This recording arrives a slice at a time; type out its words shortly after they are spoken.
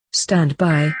Stand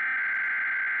by.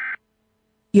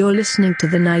 You're listening to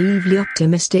the Naively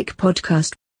Optimistic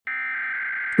podcast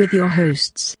with your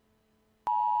hosts,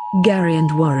 Gary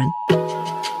and Warren.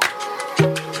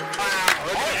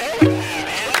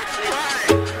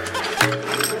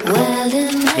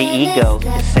 The ego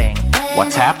is saying,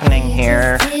 what's happening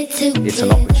here? It's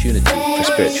an opportunity for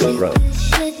spiritual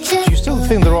growth. Do you still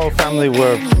think the royal family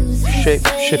were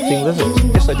shape-shifting lizards?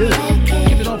 Yes, I do.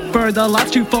 Give it up for the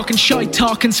lads too fucking shite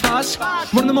talking spaz.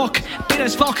 Running amok, bit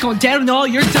as fuck going down on all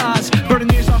your dads.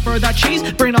 Burning ears off for that cheese,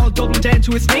 bring all Dublin down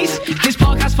to its knees. This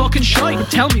podcast fucking shite,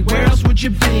 but tell me where else would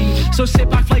you be? So sit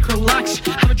back, like relax,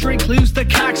 have a drink, lose the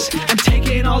cax, and take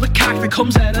in all the cack that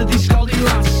comes out of these scalding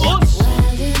rats. Us!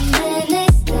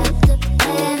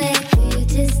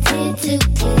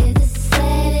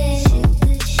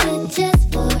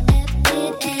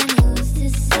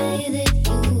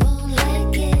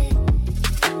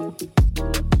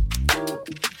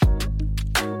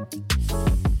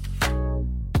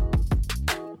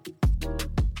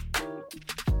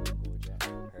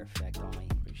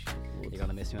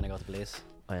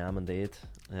 I am indeed.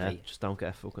 Yeah, Right. just don't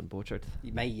get fucking butchered.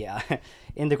 Mate, yeah.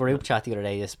 In the group chat the other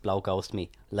day, this bloke ghosted me.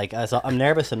 Like, I'm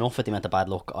nervous enough at the amount of bad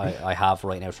luck I have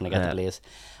right now trying to get to Blaze.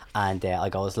 And I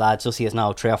goes, lads, just see us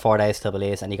now 3 or 4 days to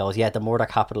Blaze. And he goes, yeah, the murder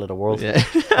capital of the world. Yeah.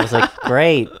 I was like,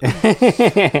 great.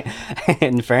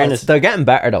 In fairness. They're getting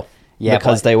better though. Yeah,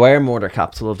 because but- they were more the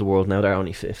capital of the world. Now they're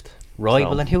only 5th. Right, So,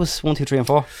 well then who was 1, 2, 3 and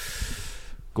 4?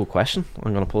 good question.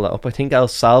 I'm gonna pull that up. I think El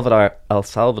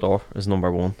Salvador is number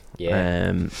 1. Yeah.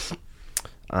 And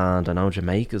I know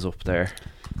Jamaica's up there.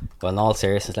 Well, in all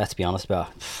seriousness, let's be honest about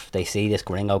it. They see this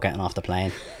gringo getting off the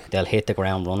plane, they'll hit the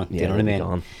ground running. Do you know what I they'll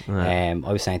mean? be gone.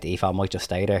 I was saying to Aoife, I might just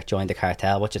stay there, join the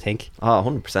cartel. What do you think? Oh,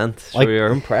 100%. So I-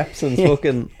 you're in prep since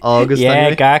fucking August. Yeah,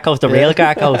 anyway. Garcos, the real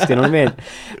Garcos, do you know what I mean?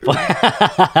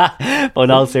 But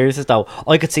in all seriousness though,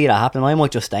 I could see that happening. I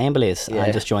might just stay in Belize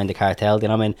and just join the cartel, do you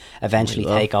know what I mean? Eventually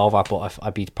Well. take over, but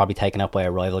I'd be probably taken up by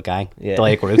a rival gang. Yeah. Die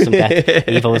a gruesome death.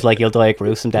 Eva was like, you'll die a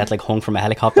gruesome death, like hung from a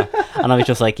helicopter. And I was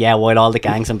just like, yeah, while all the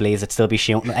gangs in Belize would still be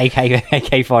shooting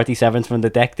AK-47s from the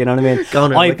deck, do you know what I mean?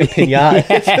 Going around like a pinata.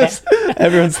 It's just,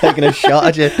 everyone's taking a shot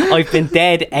at you. I've been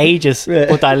dead ages,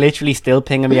 but they're literally still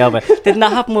pinging me over. Didn't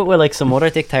that happen with like some other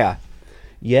dictator?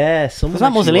 Yeah, someone Was that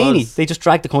actually Mussolini? was. They just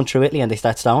dragged the country to Italy and they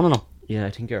start stoning them. Yeah,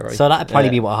 I think you're right. So that'd probably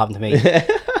be what happened to me.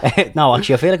 No,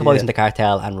 actually, I feel like if I was in the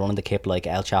cartel and running the kip like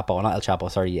El Chapo, or not El Chapo,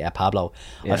 sorry, Pablo,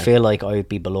 I feel like I would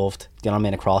be beloved. Do you know what I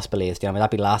mean? Across Belize, do you know what I mean?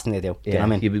 That'd be the last thing they do. Do you know what I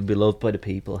mean? You'd be beloved by the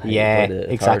people. hated Yeah, by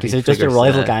the exactly. So authority just the figures.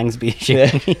 rival gangs be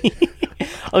shit.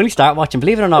 I only started watching,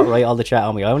 believe it or not, right? All the chat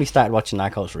on me. I only started watching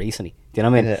Narcos recently. Do you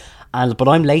know what I mean? Yeah. But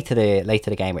I'm late to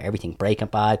the game with everything, Breaking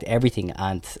Bad, everything,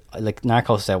 and like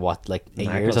Narcos are what, like 8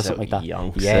 years or Narcos something like that.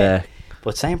 yonks, Yeah. yeah.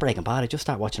 But saying Breaking Bad, I just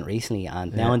started watching it recently,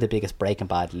 and now I'm the biggest Breaking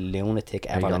Bad lunatic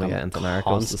ever. you gonna like, get I'm into Narcos the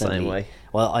constantly- same way?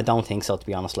 Well, I don't think so, to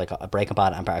be honest. Like Breaking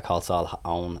Bad and Better Call Saul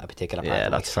own a particular part Yeah,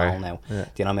 of my that's soul fair. now. Yeah. Do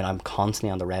you know what I mean? I'm constantly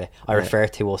on the Reddit. I refer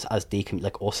to us as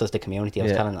us as the community. I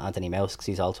was Yeah. telling Anthony Mouse, because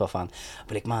he's also a fan,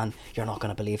 but like, man, you're not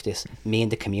going to believe this. Me and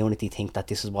the community think that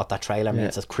this is what that trailer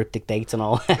means, as cryptic dates and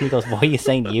all. And he goes, why are you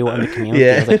saying you and the community?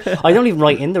 Yeah. I was like, I don't even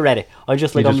write in the Reddit. I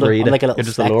just like, You I'm, just like read I'm it. like a little You're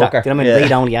just a spectre. lurker. Do you know what I mean? Yeah.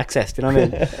 Read only access. Do you know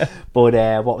what I mean?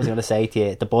 But what was I going to say to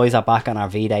you? The boys are back on our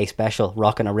V-Day special,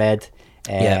 rocking a red.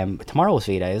 Tomorrow is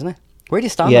V-Day, isn't it? Where do you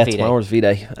stand Yeah, on V-Day? tomorrow's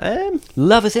V-Day.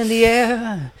 Love is in the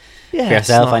air. Yeah, For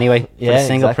yourself, it's not- anyway. Yeah, For the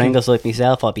single exactly. Pringles like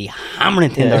myself, I'll be hammering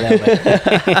Tinder out.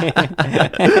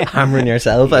 Hammering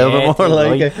yourself out of it more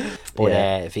like it.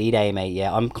 But V-Day, mate,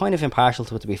 yeah. I'm kind of impartial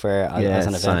to it, to be fair, as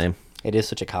an event. same. It is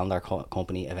such a calendar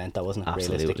company event, that wasn't it,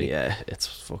 Absolutely, realistically? yeah. It's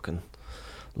fucking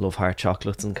love heart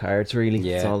chocolates and cards, really.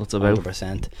 Yeah, That's all it's about.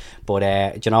 100%. But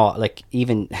do you know, like,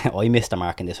 even I missed the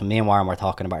mark in this. When me and Warren were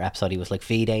talking about our episode, he was like,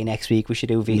 V-Day next week, we should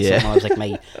do V-Day. Yeah. And I was like,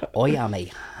 mate, I am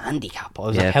a handicap. I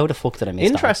was like, how the fuck did I miss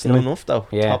Interesting that? enough, though.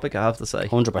 Yeah. Topic, I have to say.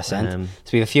 100%. So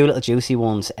we have a few little juicy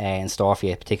ones in store for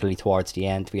you, particularly towards the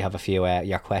end. We have a few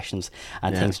your questions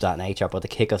and things of that nature. But to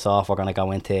kick us off, we're going to go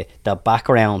into the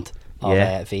background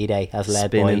of V-Day, as led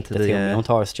Spin by into the two Moon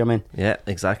Tours. Do you know what I mean? Yeah,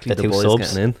 exactly. The The two boys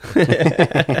subs. getting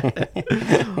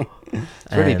in.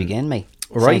 Where do we begin, mate?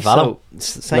 Right, Saint Valo.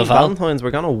 so St. Laval. Valentine's,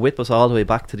 we're going to whip us all the way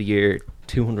back to the year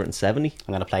 270. I'm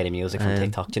going to play the music from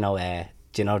TikTok. Do you know what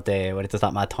it does,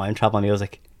 that mad time travel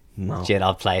music? No. Shit,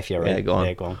 I'll play if you're right. Yeah, go on.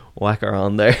 Yeah, go on. Whack her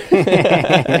on there.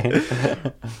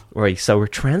 Right, so we're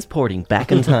transporting back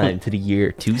in time to the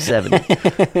year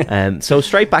 270. So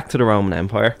straight back to the Roman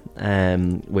Empire,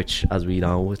 which, as we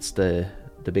know, it's the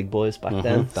big boys back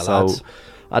then. the So lads.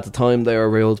 At the time, they were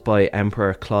ruled by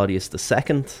Emperor Claudius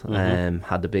II,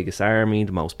 had the biggest army,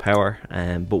 the most power.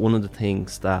 But one of the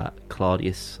things that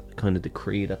Claudius kind of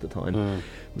decreed at the time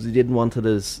was he didn't want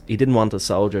the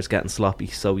soldiers getting sloppy,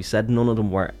 so he said none of them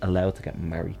were allowed to get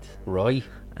married. Right.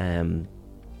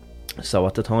 So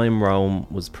at the time, Rome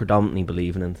was predominantly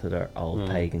believing into their old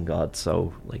pagan gods,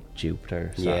 so like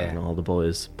Jupiter, Saturn, all the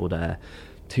boys. But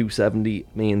 270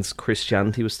 means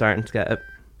Christianity was starting to get it.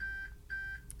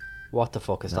 What the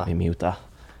fuck is Let that? me mute that.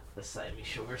 The same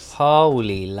sugars.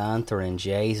 Holy lantern,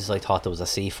 Jesus! I thought there was a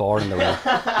C4 in the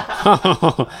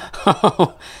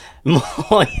room.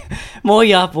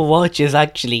 my Apple Watch is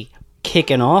actually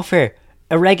kicking off here.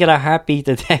 Irregular heartbeat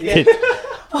detected.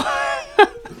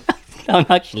 I'm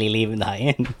actually leaving that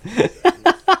in.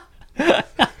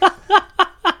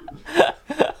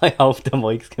 I hope the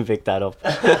mics can pick that up.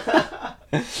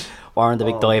 Warren, the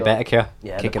big diabetic here.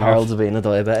 Yeah, kicking the perils off. of being a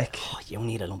diabetic. Oh, you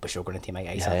need a lump of sugar into my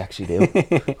Yeah, I actually do.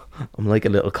 I'm like a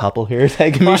little couple here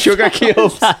taking me What's sugar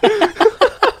cubes.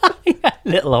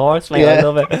 Little horse, mate. I Yeah.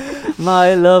 love it.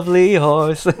 My lovely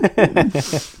horse.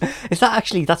 Is that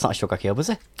actually? That's not a sugar cube, is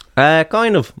it?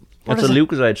 Kind of. It's is a it?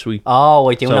 Lucasade sweet. Oh,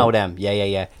 I do So- know them.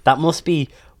 Yeah. That must be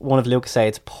one of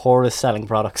Lucasade's poorest selling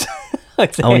products.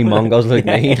 I'd say. Only Mongos like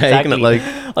me taking it like.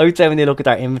 I would say when they look at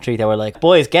their inventory, they were like,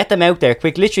 "Boys, get them out there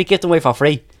quick! Literally, give them away for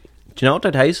free." Do you know what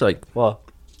they taste like? What?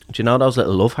 Do you know those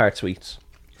little love heart sweets?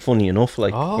 Funny enough,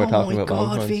 like Oh we're talking my about God,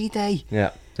 Valentine's. V-Day.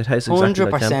 Yeah, they taste exactly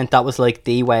like them. 100%. That was like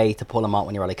the way to pull them out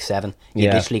when you were like 7. You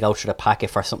Yeah. literally go through the packet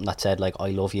for something that said like "I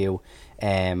love you,"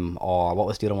 or what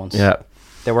was the other ones? Yeah,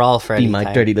 They were all fairly. be my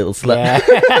tiny. dirty little slut. Yeah.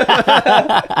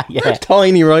 Yeah.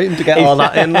 Tiny writing to get all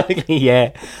that in. Like. Exactly,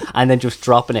 yeah. And then just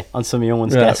dropping it on some young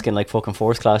one's Yeah. desk in like fucking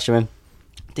first class. You mean?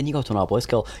 Didn't you go to an all boys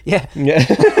school? Yeah. Yeah.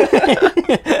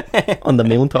 On the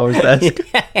moon tower's desk.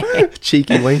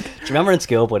 Cheeky wink. Do you remember in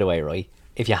school, by the way, right?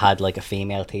 If you had like a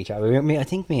female teacher, I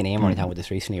think me and Ian were talking about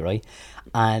this recently, right?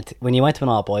 And when you went to an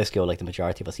all boys school, like the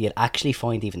majority of us, you'd actually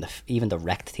find even the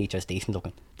rect teachers decent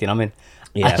looking. Do you know what I mean?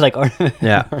 Yeah. And, like,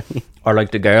 Yeah. Or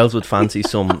like the girls would fancy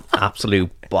some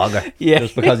absolute bogger. Yeah.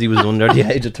 Just because he was under the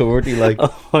age of 30. Like.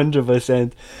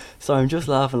 100%. So I'm just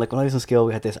laughing. Like when I was in school,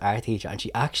 we had this art teacher, and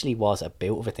she actually was a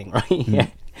bit of a thing, right? Yeah.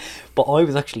 But I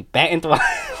was actually betting to her.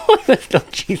 I was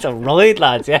like, she's a ride,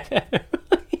 lads. Yeah.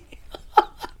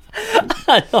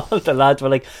 And all the lads were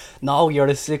like, "No, you're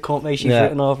a sick cunt, mate. She's Yeah.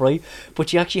 written off, right?" But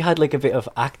she actually had like a bit of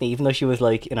acne, even though she was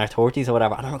like in her 30s or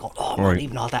whatever. And I'm going, "Oh man, Right.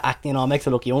 even all that acne and all makes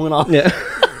her look young and all." Yeah.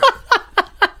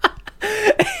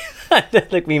 And then,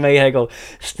 like me mate, I go,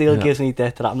 still gives me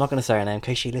death to that. I'm not going to say her name in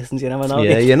case she listens. You never know.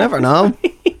 Yeah, you never know.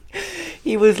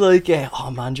 He was like,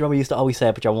 "Oh man, do you remember you used to always say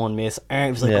about your one miss?"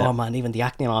 He was like, Yeah. "Oh man, even the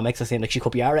acne and all makes her seem like she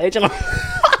could be our age." And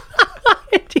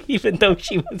even though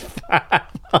she was far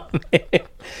from it,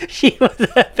 she was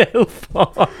about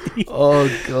 40. Oh,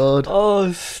 God.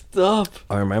 Oh, stop.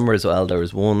 I remember as well, there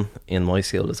was one in my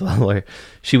school as well where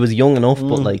she was young enough,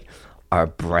 but like her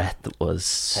breath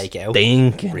was Take it out.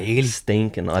 stinking. Really?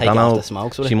 Stinking. I Take don't it off know. the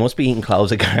smokes with She it. must be eating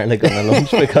cloves of garlic on her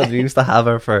lunch because we used to have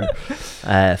her for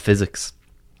physics.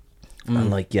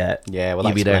 And like, yeah. Yeah, well,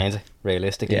 you'd that be there. explains it.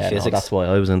 Realistically, Yeah, no, physics. that's why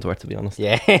I was into her, to be honest.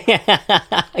 Yeah.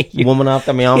 You- Woman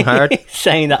after my own heart.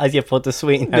 saying that as you put the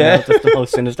sweet in her Yeah. mouth is the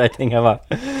most sinister thing ever.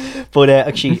 But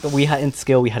actually, we had in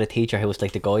school, we had a teacher who was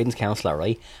like the guidance counsellor,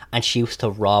 right? And she used to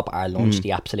rob our lunch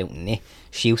the absolute nit.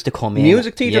 She used to come in.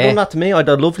 Music teacher yeah. done that to me. I had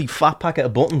a lovely fat packet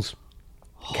of buttons.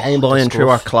 Came by the and threw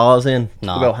her scruff. claws in.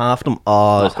 No. About half of them.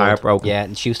 Oh, I was Not good. heartbroken. Yeah,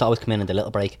 and she used to always come in the little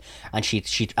break, and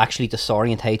she'd actually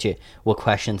disorientate you with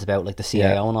questions about like the CAO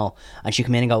Yeah. and all. And she'd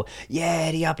come in and go, "Yeah,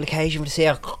 the application for the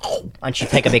CAO," and she'd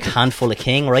take a big handful of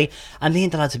King, right? And then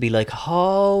the lads would be like,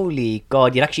 "Holy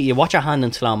God!" You watch her hand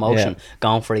in slow motion Yeah.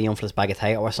 going for the Youngfellow's bag of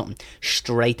potato or something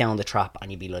straight down the trap,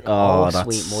 and you'd be like, Oh, "Oh, that's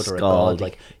sweet mother of God!"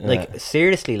 scaldy. Like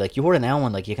seriously, like you're an hour,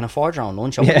 like you can afford your own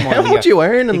lunch. I Yeah, wouldn't mind how when much you're- you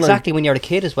earn and, like- exactly when you're a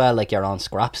kid as well, like you're on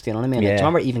scraps. Do you know what I mean? Like, do Yeah. you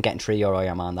remember even getting €3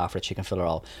 your man after a chicken fillet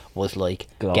roll was like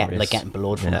Glorious. getting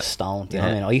blood from Yeah. a stone. Do you know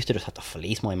what I Yeah. mean? I used to just have to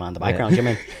fleece my man in the background. Do you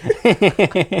know what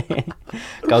I mean?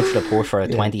 Go to the port for a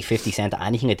 20, 50 cent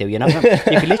anything to do. You know, you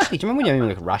could literally. Do you remember when you were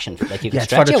like ration? Like you could Yeah, for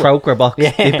stretch the out. troker box,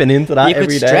 dipping into that you could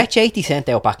every day. stretch 80 cent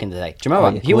out back in the day. Do you remember?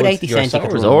 Oh, you if you had could. 80 You were cent, so you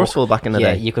could resourceful run, back in the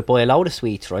yeah, day. you could buy a load of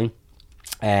sweets, right?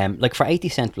 Like for 80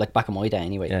 cent, like back in my day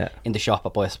anyway, Yeah. in the shop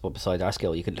at Boys beside our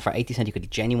school, you could for 80 cent you could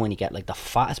genuinely get like the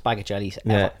fattest bag of jellies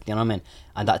Yeah. ever. You know what I mean?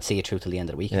 And that'd see you through till the end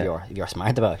of the week Yeah. if you're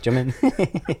smart about it. Do you know what I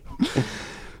mean?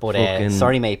 But Fucking-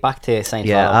 sorry, mate. Back to Saint.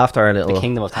 Yeah, Paul, after our little the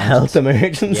kingdom of health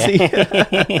tangents. emergency. Yeah.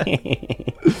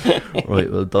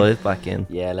 Right, we'll dive back in.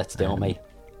 Yeah, let's do it, mate.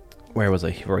 Where was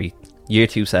I? Right. Year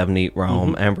 270,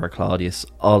 Rome, Emperor Claudius,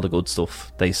 all the good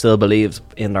stuff. They still believed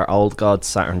in their old gods,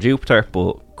 Saturn, Jupiter,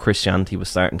 but Christianity was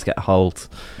starting to get a hold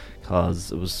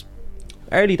because it was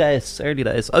early days. I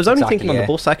was only thinking on the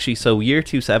bus, actually, so year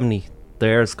 270,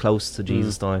 they're as close to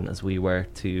Jesus dying as we were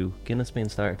to Guinness being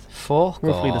started. Fuck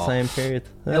Roughly the off. same period.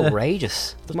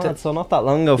 Outrageous. It's mad, so not that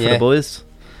long ago for Yeah. the boys.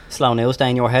 Slow news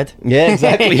down your head. Yeah,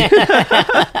 exactly.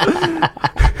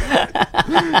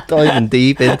 Diving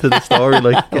deep into the story,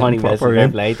 like Only getting proper fair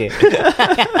in. play to you.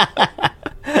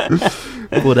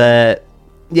 But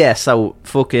yeah, so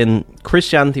fucking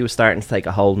Christianity was starting to take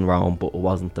a hold in Rome, but it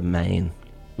wasn't the main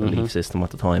belief system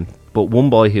at the time. But one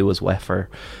boy who was wet for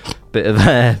bit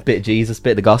of Jesus,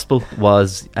 bit of the gospel,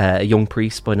 was a young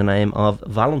priest by the name of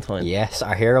Valentine. Yes,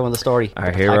 our hero in the story.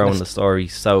 Our hero in the story.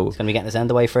 So He's going to be getting his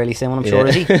end away fairly soon, I'm sure,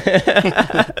 is he?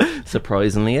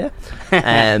 surprisingly, yeah.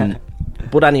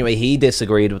 But anyway, he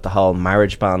disagreed with the whole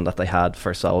marriage ban that they had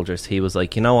for soldiers. He was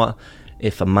like, you know what?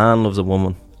 If a man loves a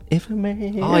woman, loves a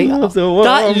woman,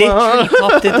 That literally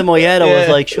popped into my head. I was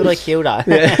like, should I cue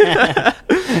that?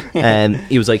 And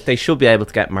he was like, they should be able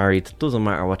to get married. Doesn't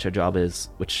matter what your job is,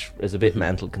 which is a bit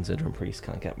mental considering priests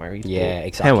can't get married. Yeah, But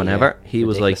exactly, However, yeah. he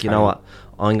was Ridiculous like, you know marriage.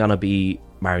 what? I'm gonna be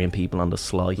marrying people on the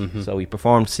sly. So he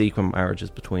performed secret marriages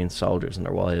between soldiers and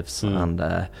their wives, and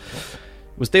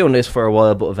was doing this for a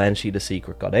while. But eventually, the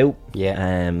secret got out.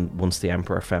 Yeah. Once the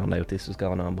emperor found out this was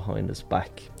going on behind his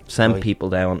back, sent Right. people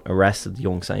down, arrested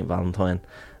young Saint Valentine.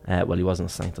 Well, he wasn't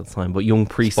a saint at the time, but young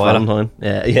priest Spoiler. Valentine.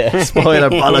 Yeah, spoiler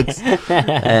bollocks.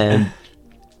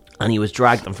 And he was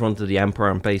dragged in front of the emperor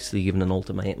and basically given an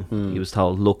ultimatum. He was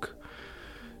told, look,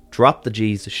 drop the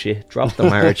Jesus shit, drop the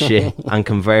marriage shit, and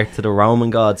convert to the Roman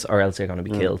gods, or else you're going to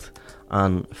be killed.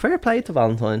 And fair play to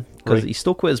Valentine, because Right. he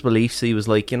stuck with his beliefs. He was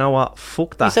like, you know what,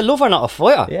 fuck that. He's a lover, not a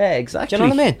fighter. Yeah, exactly. Do you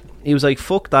know what I mean? He was like,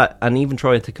 fuck that, and even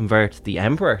tried to convert the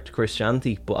emperor to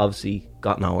Christianity, but obviously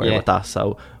got nowhere Yeah. with that.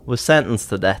 So was sentenced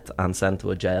to death and sent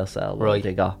to a jail cell. Where Right.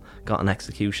 They got an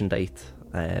execution date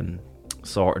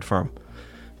sorted for him.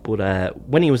 But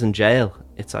when he was in jail,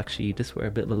 it's actually this where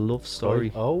a bit of a love story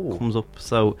Right. Oh. comes up.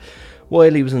 So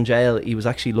while he was in jail, he was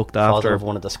actually looked Father after. of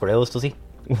one of the screws, does he?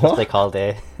 That's What? what they call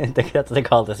that's what they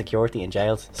call the security in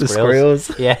jails. The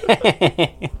screws. Yeah.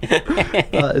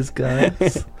 That is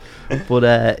gas.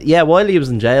 But yeah, while he was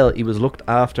in jail, he was looked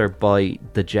after by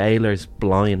the jailer's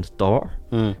blind daughter.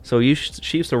 So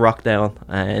she used to rock down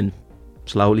and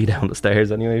slowly down the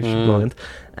stairs anyway, she's blind,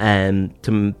 and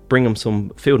to bring him some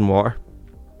food and water.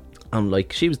 And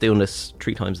like, she was doing this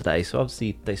 3 times a day, so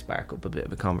obviously they spark up a bit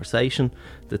of a conversation.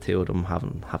 The two of them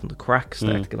having the crack,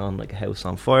 start to get on like a house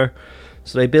on fire.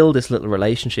 So they build this little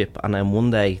relationship, and then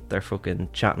one day they're fucking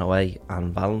chatting away,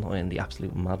 and Valentine, the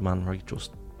absolute madman, right,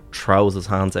 just throws his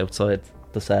hands outside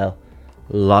the cell,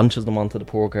 launches them onto the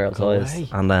poor girl's eyes, away.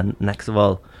 and then next of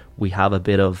all, we have a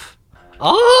bit of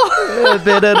Oh! a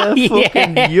bit of the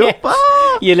fucking yuppa.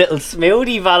 You little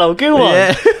smoothie, Valo. Go on.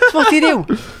 Yeah. So what do you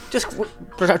do? Just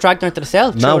drag her into the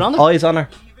cell? Throw it No, on them? eyes on her.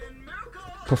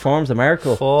 Performs a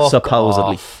miracle, Fuck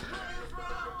supposedly. off.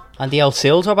 And the old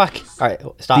seals were back. Alright,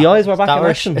 stop. The eyes were back in Start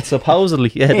action,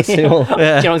 supposedly. Yeah, the seal. Do you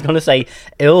know what I was going to say?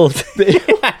 Ild.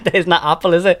 It's not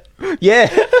Apple, is it? Yeah.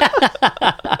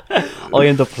 I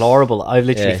am deplorable. I've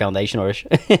literally Yeah. foundation Irish.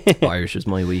 Irish is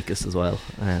my weakest as well,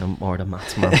 more than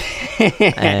maths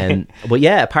man. But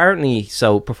yeah, apparently,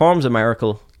 so performs a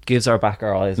miracle, gives her back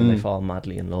her eyes, and they fall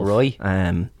madly in love. Right.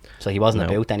 Um, So he wasn't No.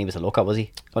 a boot then, he was a lookout, was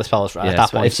he? Well, I suppose at yeah, that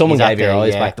so point, if someone he's at gave you your the-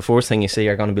 eyes yeah. back, the first thing you see,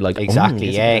 you're going to be like, Exactly,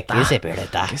 gives yeah, a bit of gives that. a bit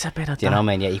of that. Gives a bit of Do you know that.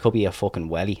 what I mean? Yeah, he could be a fucking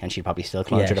welly and she'd probably still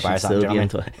climb Yeah, through the bars. she'd Do you still know be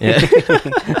what I mean?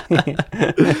 into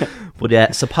it. Yeah. But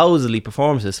yeah, supposedly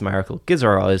performs this miracle, gives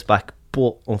her eyes back,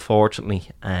 but unfortunately,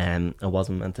 it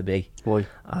wasn't meant to be. Why?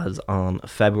 As on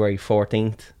February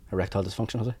 14th, Erectile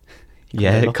dysfunction, was it?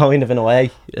 yeah, look. kind of in a way,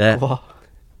 yeah, What?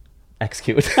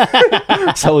 executed.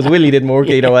 So his willy didn't work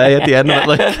either way at the end of it,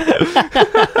 like.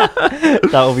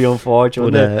 That would be unfortunate,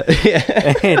 wouldn't But, yeah.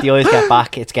 it? The eyes get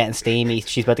back, it's getting steamy.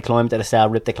 She's about to climb to the cell,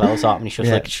 rip the clothes off, and he's just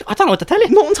Yeah. like, I don't know what to tell you.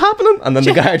 Nothing's happening, and then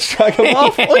the guards drag him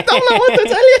off. I don't know what to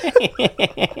tell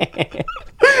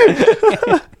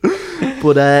you.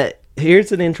 But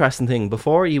here's an interesting thing.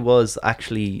 Before he was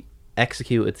actually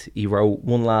executed, he wrote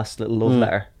one last little love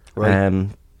letter, right.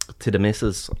 to the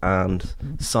missus, and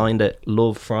signed it,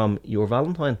 "Love from your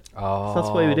Valentine." Oh, So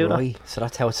that's why we do that. right. So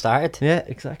that's how it started. Yeah,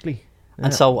 exactly.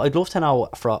 And so I'd love to know,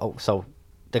 so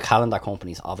the calendar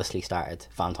companies obviously started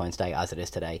Valentine's Day as it is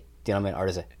today. Do you know what I mean? Or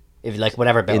is it, if like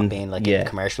whatever about In- being like yeah.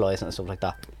 commercialised and stuff like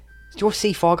that? Is your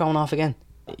C4 going off again?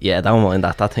 Yeah, don't mind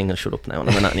that. That thing will shut up now in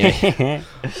a minute anyway.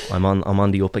 I'm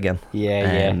on the up again.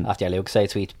 Yeah. After your Luke side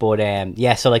tweet. But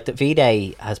yeah, so like the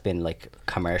V-Day has been like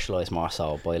commercialised more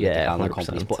so by like, the calendar 100%.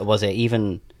 companies. But was it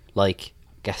even like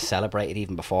celebrated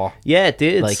even before? Yeah, it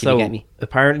did. Like, so you get me?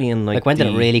 apparently in Like when did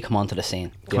it really come onto the scene?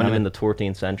 Do you kind know of what I in mean? the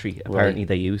 13th century, apparently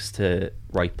they used to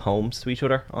write poems to each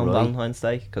other on Right. Valentine's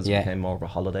Day because Yeah. it became more of a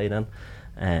holiday then.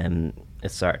 It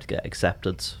started to get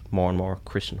accepted more and more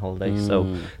Christian holidays. So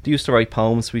they used to write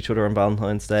poems to each other on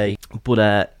Valentine's Day.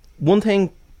 But one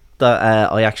thing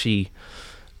that I actually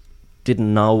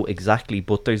didn't know exactly,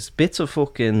 but there's bits of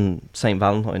fucking St.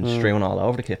 Valentine's strewn all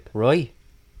over the kip. Right.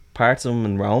 Parts of them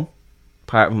in Rome,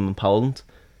 part of them in Poland.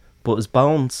 But his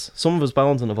bones, some of his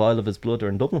bones and a vial of his blood are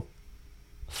in Dublin.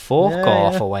 Fuck Yeah,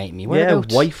 off yeah. away me. Yeah,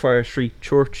 Whereabouts? Whitefriar Street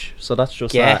Church. So that's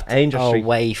just Get Angel Street.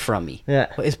 away from me. Yeah.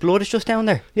 But his blood is just down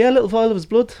there. Yeah, a little vial of his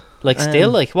blood. Like still,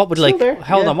 like what would still like there,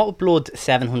 hold yeah. on? What would blood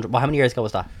 700? Well, how many years ago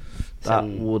was that? That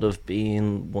would have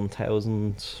been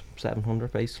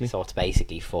 1,700 basically. So it's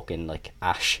basically fucking like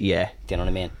ash. Yeah. Do you know what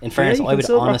I mean? In fairness, you I can would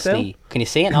still rock honestly. Can you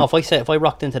see it now? If I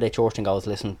rocked into the church and goes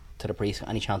listen to the priest,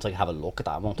 any chance I could have a look at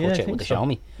that? I won't touch I it. think Would they so. show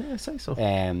me? Yeah, I say so.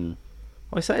 Um,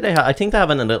 I say I think they have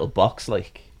it in a little box,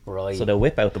 like. Right. So they'll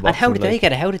whip out the box. and how did be they like-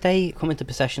 get it? How did they come into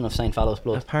possession of Saint Fallow's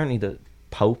blood? Apparently the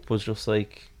Pope was just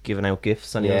like giving out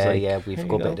gifts, and he was Yeah, like, yeah, we've "Here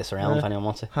got you a bit go. of this around if Yeah. anyone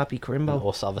wants it. Happy Crimbo."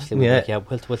 Us obviously, we're Yeah. like, yeah,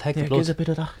 we'll take the Yeah, blood. gives a bit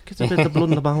of that. Gives a bit of blood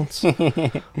in the bones.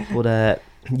 But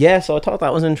yeah, so I thought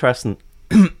that was interesting.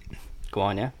 Go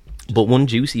on, yeah. But one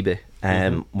juicy bit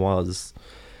was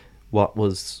what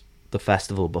was the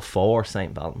festival before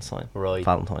Saint Right.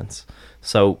 Valentine's.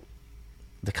 So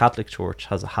the Catholic Church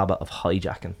has a habit of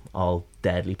hijacking all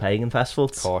deadly pagan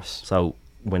festivals. Of course. So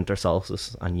winter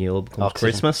solstice and Yule becomes Oxygen.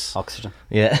 Christmas. Oxygen.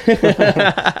 Yeah.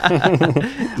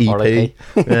 R.I.P.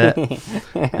 Yeah.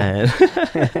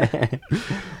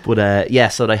 But yeah,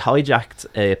 so they hijacked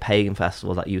a pagan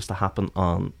festival that used to happen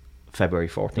on February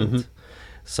 14th.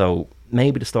 So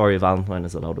maybe the story of Valentine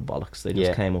is a load of bollocks. They just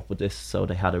Yeah. came up with this, so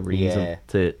they had a reason Yeah.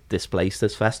 to displace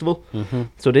this festival.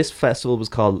 So this festival was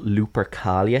called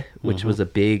Lupercalia, which was a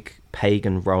big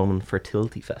pagan Roman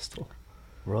fertility festival.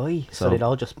 Right. So So- they'd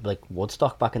all just like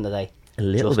Woodstock back in the day. A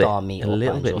little just bit, all meet a up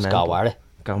little and bit just mental. go at it.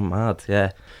 Go mad,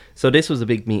 yeah. So this was a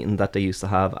big meeting that they used to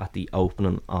have at the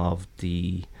opening of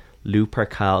the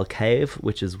Lupercal Cave,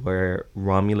 which is where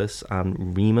Romulus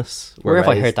and Remus were Where have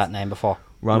I raised. heard that name before?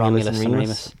 Romulus and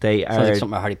Remus. They Sounds are. like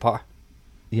something out of Harry Potter.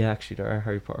 Yeah, actually, there are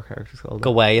Harry Potter characters called. Go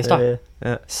that. away, is yeah, that?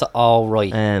 Yeah. So, oh,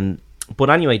 right. But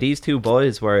anyway, these two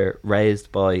boys were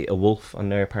raised by a wolf,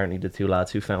 and they're apparently the two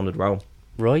lads who founded Rome.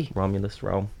 Right. Romulus,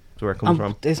 Rome. That's where it comes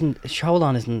from. Hold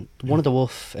on, isn't one of the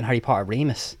wolf in Harry Potter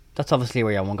Remus? That's obviously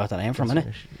where your one got that name from, isn't it?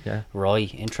 Yeah.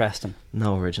 Right, interesting.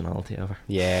 No originality ever.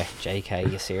 Yeah,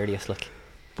 JK, you serious? Like,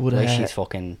 But like she's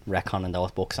fucking retconning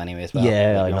those books anyway as well.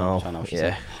 yeah, Like, I you know. She's Yeah,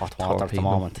 a hot Poor water at the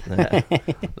people. moment. Yeah.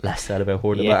 Less said about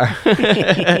her, the Yeah.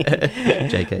 better.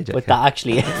 JK. But that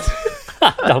actually is.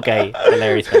 Okay,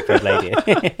 hilarious, fair play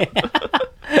to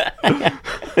you.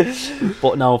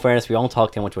 But no, in fairness, we won't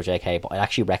talk too much about JK, but it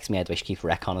actually wrecks me out the way she keeps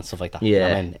retconning and stuff like that. You know Yeah.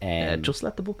 what I mean? Yeah, just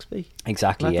let the books be.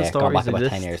 exactly, Let the yeah. Go stories back about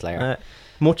exist. 10 years later.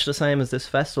 Much the same as this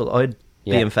festival. I'd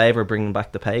Yeah. be in favour of bringing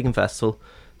back the pagan festival.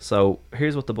 So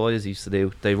here's what the boys used to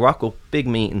do. They'd rock up, big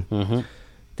meeting.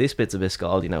 This bit's a bit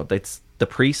scald, you know. The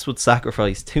priest would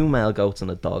sacrifice 2 male goats and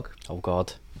a dog. Oh,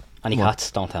 God. Any What? cats?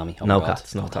 Don't tell me. Oh, No God.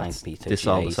 cats, no Oh, thanks cats. be to This is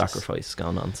all the Jesus. sacrifice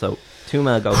going on. So 2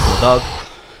 male goats and a dog.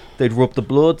 They'd rub the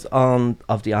blood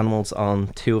of the animals on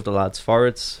 2 of the lads'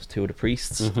 foreheads, 2 of the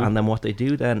priests, and then what they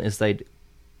do then is they'd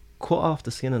cut off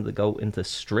the skin of the goat into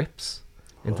strips,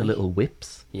 into Right. little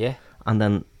whips, Yeah. and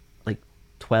then like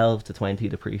 12 to 20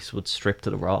 of the priests would strip to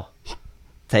the raw.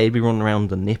 They'd be running around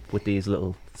the nip with these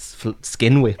little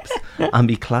skin whips and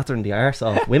be clattering the arse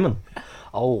off women.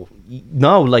 Oh,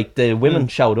 No, like the women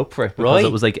showed up for it because Right.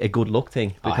 it was like a good luck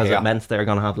thing, because yeah. it meant they were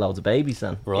going to have loads of babies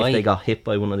then if Right. they got hit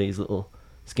by one of these little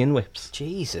skin whips.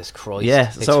 Jesus Christ. Yeah,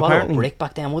 They'd so swallow apparently- a brick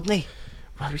back then, wouldn't they?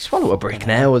 Well, we swallow a brick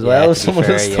now as Yeah, well, to be some of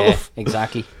fair, the yeah, stuff.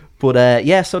 exactly. But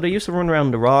yeah, so they used to run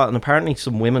around the raw, and apparently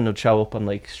some women would show up and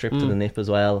like strip to the nip as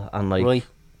well, and like Right.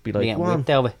 be They like, getting "Go on, whipped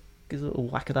out of it. give us a little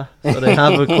whack of that." So they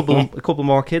have a couple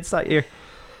more kids that year.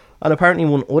 And apparently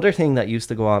one other thing that used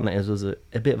to go on is was a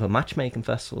bit of a matchmaking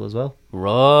festival as well.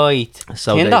 Right.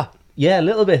 So Tinder. yeah, a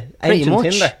little bit. Pretty Ancient much.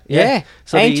 Tinder. Yeah.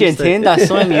 So they Ancient used to- Tinder,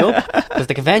 sign me up. Because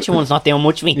the convention one's not doing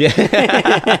much for me.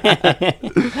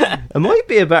 It might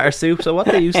be a better soup. So what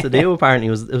they used to do apparently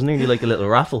was it was nearly like a little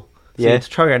raffle. So Yeah. you'd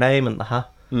throw your name in the hat,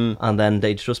 and then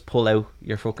they'd just pull out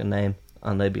your fucking name,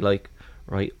 and they'd be like,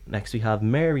 "Right, next we have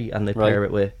Mary," and they Right. pair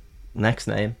it with next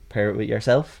name, pair it with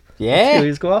yourself. Yeah.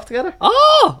 You go off together.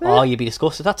 Oh, you'd be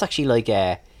disgusted. That's actually like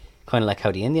kind of like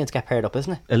how the Indians get paired up,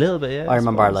 isn't it? A little bit, yeah. I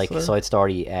remember, suppose, like, so. side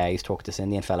story, I used to talk to this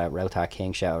Indian fella, Rautar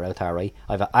King, shout out Rautar, right?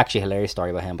 I've actually a hilarious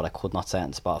story about him, but I could not say it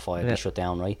on Spotify, I'd Yeah. be shut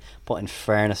down, right? But in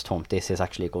fairness to him, this is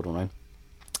actually a good one, right?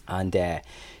 And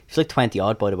he's like 20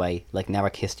 odd, by the way, like never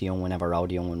kissed a young one, never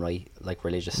rode a young one, right? Like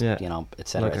religious, Yeah. you know,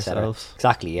 etc. Like etc. ourselves.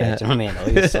 Exactly, yeah. Yeah. Do you know what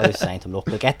I mean? I was saying to him, look,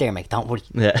 we'll get there, mate, don't worry.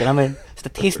 Yeah. Do you know what I mean?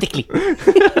 Statistically, we're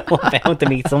bound to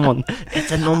meet someone.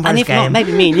 It's a numbers And if game. not,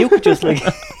 maybe me and you could just like.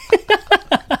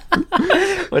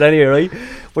 But anyway, right?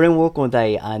 We're in work one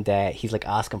day and he's like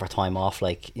asking for time off,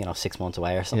 like, you know, 6 months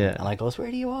away or something. Yeah. And I goes, where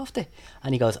are you off to?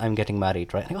 And he goes, I'm getting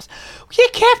married, right? And I goes, you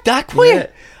kept that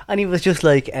quiet. Yeah. And he was just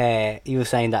like, he was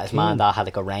saying that his man that had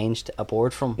like arranged a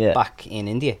board from Yeah. back in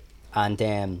India. And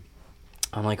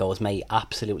I goes, mate,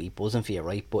 absolutely buzzing for you,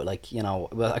 right? But like, you know,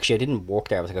 well, actually I didn't work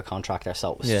there, I was like a contractor,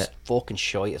 so it was Yeah. fucking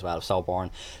shite as well. It was so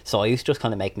boring. So I used to just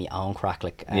kind of make me own crack,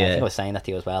 like I Yeah. think I was saying that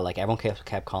to you as well. Like everyone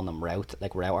kept calling them router,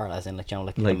 as in like, you know,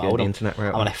 like the Like the modem. internet router.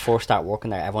 And when I first started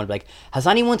working there, everyone would be like, has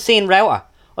anyone seen router?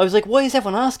 I was like, why is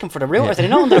everyone asking for the routers? They're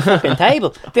not on the fucking table.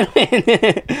 Do you know what I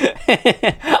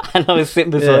mean? And I was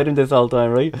sitting beside him this whole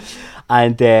time, right?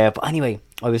 And but anyway,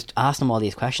 I was asking him all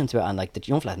these questions about, and like the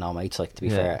young fella know mates, like, to be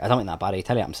fair, I don't think that bad. He'd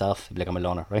tell you that himself. He'd be like, I'm a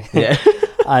loner, right? Yeah.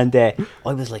 And I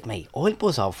was like, mate, I'll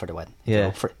buzz over for the wedding. You Yeah.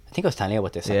 know, I think I was telling you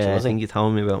about this, actually, Yeah, I was I? think you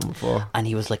told me about him before. And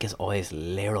he was like, his eyes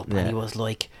lit up, Yeah. and he was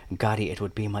like, Gary, it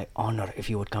would be my honour if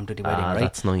you would come to the wedding, right?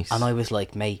 That's nice. And I was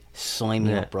like, mate, sign me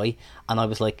Yeah. up, right? And I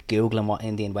was like Googling what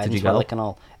Indian weddings you were go? like and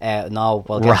all. No,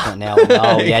 well, guess what now?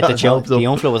 No, You yeah, got the his hopes up.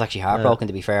 young fella was actually heartbroken,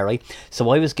 to be fair, right? So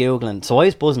I was Googling, so I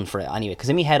was buzzing for it anyway, because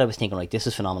in my head I was thinking, like, this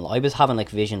is phenomenal. I was having like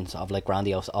visions of like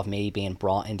grandiose of me being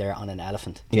brought in there on an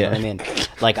elephant. Do you know what I mean?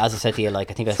 Like, as I said to you, like,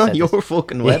 I think I said Your this.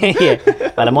 fucking wedding.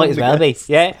 Yeah, well, it might as well be.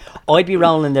 Yeah, I'd be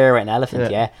rolling there with an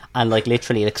elephant, yeah, and like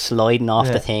literally like sliding off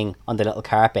Yeah. the thing on the little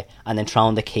carpet and then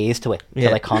throwing the keys to it Yeah.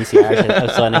 to like concierge it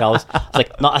outside, and it goes, it's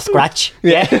like, not a scratch,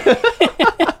 yeah.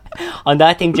 On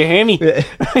that thing, do you hear me?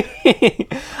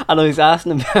 And I was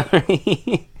asking him about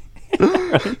it.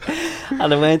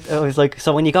 And I was like,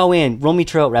 so when you go in, run me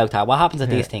through it, Rautar, what happens at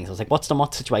these things? I was like, what's the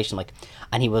situation like?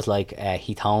 And he was like,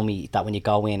 he told me that when you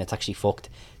go in, it's actually fucked.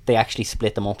 They actually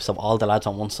split them up, so all the lads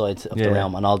on one side of the Yeah.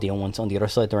 room and all the young ones on the other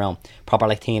side of the room. Proper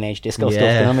like teenage disco stuff,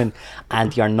 Yeah. you know what I mean?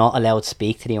 And you're not allowed to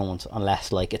speak to the young ones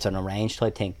unless like it's an arranged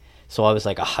type thing. So I was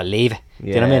like, I'll leave it. Do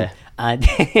you know what I mean?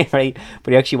 And right,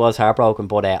 but he actually was heartbroken.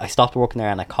 But I stopped working there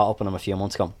and I caught up with him a few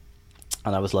months ago.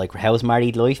 And I was like, how's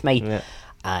married life, mate? Yeah.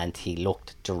 And he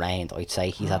looked drained. I'd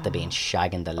say he's had to be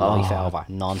shagging the life out of her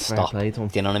non-stop. fair play to him.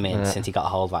 Do you know what I mean? Yeah. Since he got a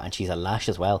hold of her. And she's a lash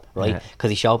as well, right? Yeah.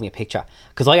 Because he showed me a picture.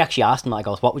 Because I actually asked him, I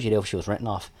goes, what would you do if she was written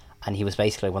off? And he was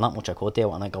basically, well, not much I could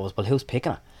do. And I goes, well, who's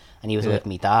picking her? And he was Yeah. like,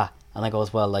 me dad. And I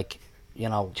goes, well, like, you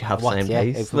know, you have the what's, same yeah,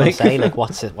 taste? if we're gonna say, like,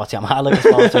 what's your man like, I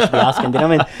suppose I should be asking, do you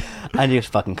know what I mean? And he was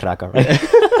fucking cracker, right?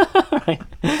 Right.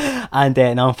 And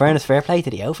now, in fairness, fair play to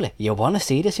the outfit. You want to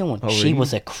see this young one? Oh, She really?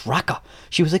 was a cracker.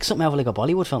 She was like something out of like a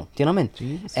Bollywood film. Do you know what I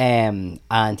mean? Jeez.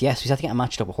 And yes, we had to get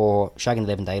matched up with her, shagging the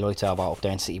living daylights out up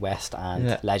there in City West, and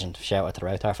Yeah. legend, shout out to the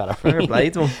Rautar fella. Fair play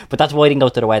to him. But that's why I didn't go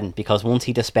to the wedding, because once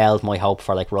he dispelled my hope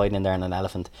for like riding in there in an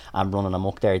elephant and running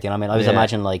amok there, do you know what I mean? I was Yeah.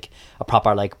 imagining like a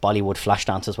proper like Bollywood flash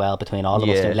dance as well between all of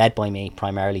us, Yeah. led by me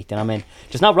primarily. Do you know what I mean?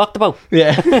 Just not rock the boat.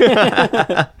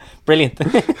 Yeah. Brilliant.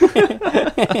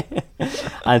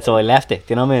 And so I left it,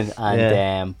 do you know what I mean? And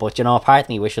Yeah. but you know, part of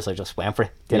me wishes I just went for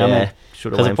it. Do you know what I Yeah, mean?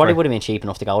 shoulda Because it went probably for it. would have been cheap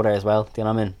enough to go there as well. Do you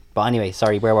know what I mean? But anyway,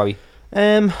 sorry, where were we?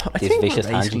 I These think we vicious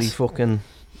basically tangents. fucking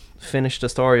finished the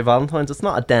story of Valentine's. It's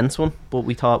not a dense one, but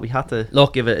we thought we had to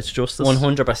give it its justice.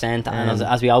 100%. And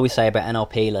as we always say about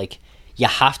NLP, like, you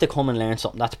have to come and learn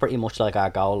something. That's pretty much like our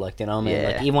goal, like, do you know what I mean? Yeah.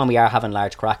 Like, even when we are having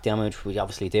large crack, do you know what I mean, which we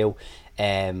obviously do,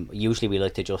 usually we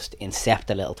like to just incept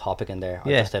a little topic in there,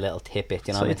 or Yeah. just a little tidbit,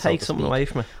 you know So what I you mean? So take to something speak. away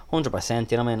from it.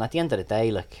 100%, you know what I mean? At the end of the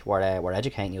day, like, we're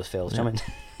educating you, Phil, do you know what I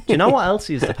mean? Do you know what else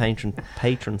he's the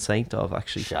patron saint of,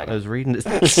 actually? Shaggy. I was reading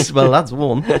this. Well, that's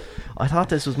one. I thought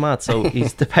this was mad. So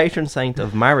he's the patron saint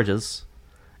of marriages,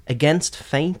 against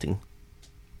fainting,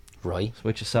 Right.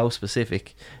 which is so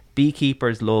specific.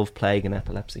 Beekeepers love plague and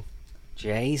epilepsy.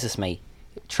 Jesus, mate.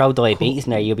 Throw diabetes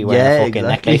in there, you'll be wearing Yeah, a fucking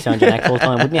exactly. necklace around your neck full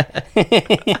time, wouldn't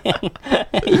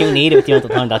you? You need it with the amount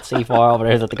of time that C4 over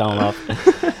there is at the going off.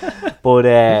 But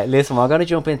listen, we're going to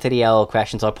jump into the old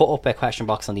questions. I put up a question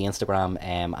box on the Instagram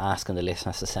asking the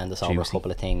listeners to send us over a Juicy.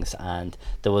 couple of things, and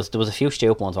there was a few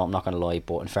stupid ones, I'm not going to lie,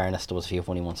 but in fairness there was a few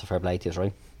funny ones, so fair play to us,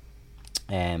 right?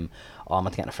 I'm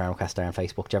getting a friend request there on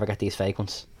Facebook. Do you ever get these fake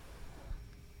ones?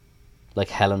 Like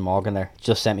Helen Morgan there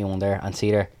just sent me one there, and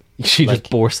see there, She Like- just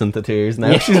burst into tears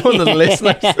now. She's one of the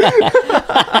listeners.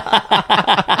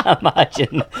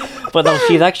 Imagine. But no,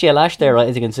 she's actually a lash there, right,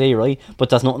 as you can see, right? But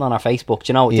there's nothing on her Facebook.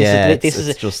 Do you know, this Yeah, is this it's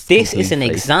is just this is complete an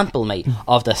fake. example, mate,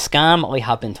 of the scam I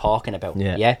have been talking about.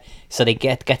 Yeah. So they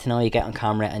get to know you, get on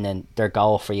camera, and then their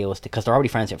goal for you is because they're already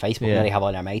friends with Facebook, Yeah. now they have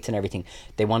all their mates and everything.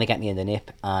 They want to get me in the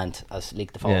nip, and as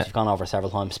leaked the photos, Yeah. we've gone over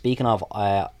several times. Speaking of,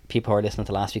 people who are listening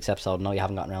to last week's episode, no, you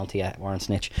haven't gotten around to yet. Warren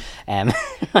Snitch. I'm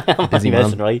Busy only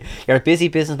messing, man. right? You're a busy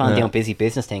businessman Yeah. doing busy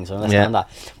business things. I understand Yeah.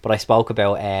 that. But I spoke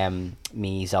about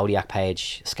me Zodiac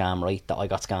page scam, right? That I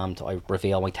got scammed. I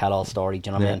reveal my tell-all story. Do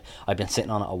you know what I Yeah. mean? I've been sitting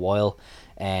on it a while,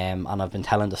 and I've been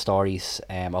telling the stories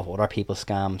of other people's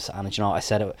scams. And do you know, I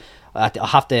said it. I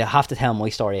have to tell my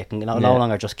story. I can no Yeah.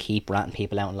 longer just keep ratting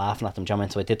people out and laughing at them. Do you know what I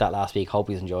mean? So I did that last week. Hope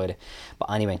you enjoyed it. But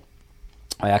anyway,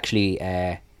 I actually.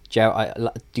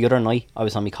 The other night I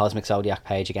was on my Cosmic Zodiac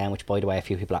page again, which by the way a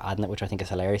few people are adding it, which I think is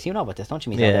hilarious. You know about this, don't you?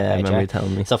 Me Yeah, Zodiac I page, remember you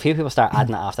telling me. So a few people started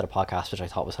adding it after the podcast, which I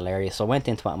thought was hilarious. So I went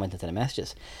into it and went into the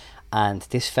messages, and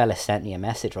this fella sent me a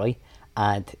message, right?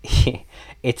 And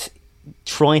it's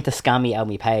trying to scam me out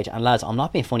my page. And lads, I'm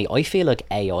not being funny, I feel like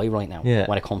AI right now Yeah.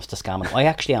 when it comes to scamming. I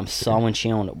actually am so in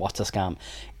tune with what's a scam.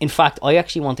 In fact, I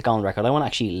actually want to go on record. I want to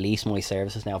actually lease my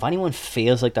services now. If anyone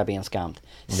feels like they're being scammed,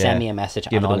 send Yeah. me a message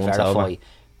Give and it a I'll once verify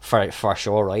over. for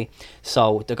sure, right?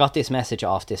 So they got this message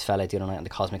off this fella the other night on the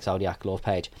Cosmic Zodiac love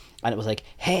page, and it was like,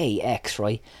 "Hey X,"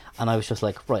 right? And I was just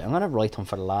like, right, I'm gonna write him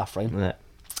for the laugh, right? Yeah.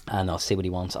 And I'll see what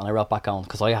he wants. And I wrote back on,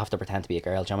 because I have to pretend to be a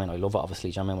girl, do you know what I mean? I love it, obviously,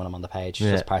 do you know what I mean, when I'm on the page. It's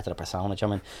Yeah. just part of the persona, do you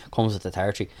know what I mean? Comes with the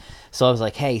territory. So I was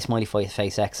like, hey, smiley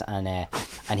face X, and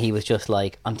he was just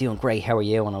like, I'm doing great, how are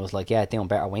you? And I was like, yeah, doing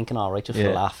better, winking all right, just for a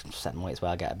Yeah. laugh. Said, might as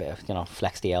well get a bit of,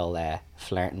 flex the old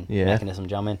flirting Yeah. mechanism,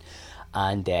 do you know what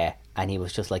I mean? And he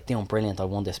was just like, doing brilliant, I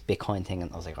won this Bitcoin thing.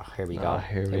 And I was like, oh, here we go.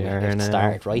 Here we are It now.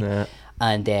 started, right? Yeah.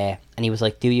 And he was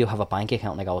like, do you have a bank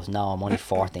account? And I goes, no, I'm only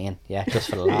 14. Yeah, just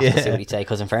for the laugh to see what he'd say.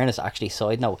 Because in fairness, actually,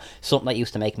 side note, something that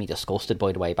used to make me disgusted,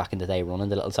 by the way, back in the day, running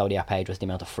the little Zodiac page, was the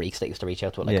amount of freaks that used to reach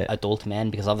out to it, like Yeah. adult men,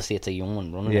 because obviously it's a young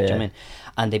one running it, do you know Yeah. what I mean?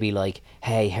 And they'd be like,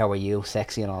 hey, how are you,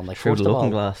 sexy? And I'm like, Through first the of all,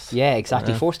 looking glass. yeah,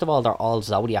 exactly. Yeah. First of all, they're all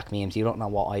Zodiac memes. You don't know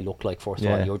what I look like, first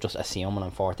of all. Yeah. You're just assuming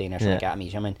I'm 14, they're trying Yeah. to get at me, do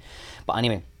you know what I mean? But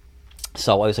anyway,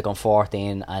 so I was like on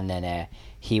 14, and then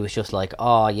he was just like,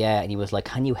 oh yeah, and he was like,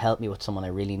 can you help me with someone? I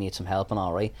really need some help and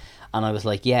all, right? And I was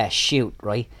like, yeah, shoot,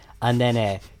 right? And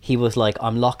then he was like,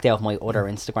 I'm locked out of my other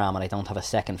Instagram and I don't have a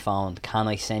second phone. Can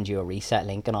I send you a reset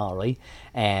link and all, right?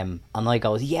 And I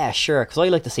goes, yeah, sure, because I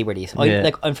like to see where these... Yeah.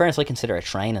 Like, in fairness, I consider it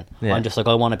training. Yeah. I'm just like,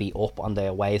 I want to be up on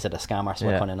the ways of the scammer, so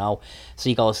I Yeah. kind of know. So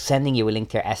he goes, sending you a link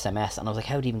to your SMS. And I was like,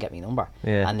 how do you even get my number?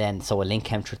 Yeah. And then, so a link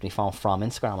came through to my phone from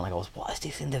Instagram, and I goes, what is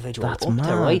this individual That's up to,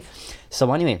 mad. right?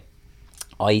 So anyway,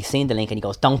 I seen the link and he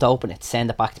goes, don't open it,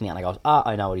 send it back to me. And I goes,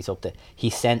 I know what he's up to.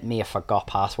 He sent me a forgot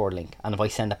password link, and if I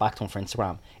send it back to him for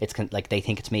Instagram, it's like they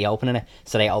think it's me opening it,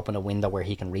 so they open a window where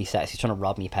he can reset. He's trying to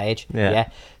rob me page. Yeah.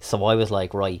 So I was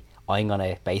like, right, I'm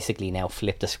gonna basically now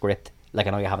flip the script. Like,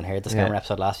 I know you haven't heard the scammer Yeah.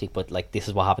 episode last week, but like, this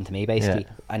is what happened to me basically.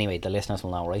 Yeah. Anyway, the listeners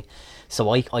will know, right? So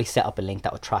I set up a link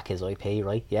that would track his IP,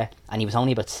 right? Yeah. And he was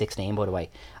only about 16, by the way.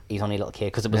 He's only a little kid,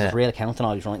 because it was his Yeah. real account and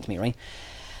all. He was writing to me, right?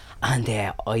 And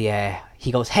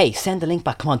he goes, hey, send the link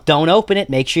back. Come on, don't open it.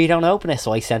 Make sure you don't open it.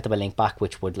 So I sent him a link back,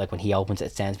 which would, like, when he opens it,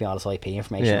 it sends me all his IP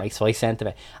information, Yeah. right? So I sent him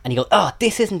it. And he goes, oh,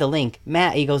 this isn't the link.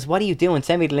 Matt, he goes, what are you doing?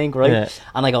 Send me the link, right? Yeah.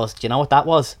 And I goes, do you know what that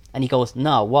was? And he goes,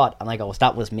 no, what? And I goes,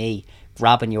 that was me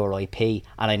grabbing your IP,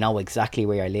 and I know exactly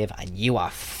where I live, and you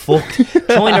are fucked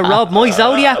trying to rob my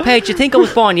Zodiac page. You think I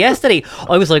was born yesterday?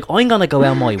 I was like, I'm gonna go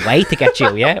out my way to get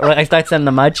you, yeah? Right, I started sending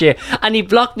them at you, and he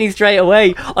blocked me straight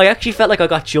away. I actually felt like I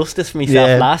got justice for myself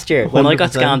Yeah, last year when I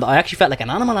got 100%. scammed. I actually felt like an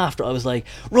animal after. I was like,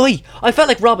 right, I felt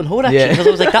like Robin Hood actually, Yeah. because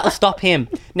I was like, that'll stop him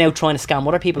now trying to scam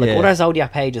other people, like Yeah. other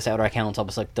Zodiac pages out of their accounts. I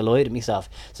was like delighted with myself.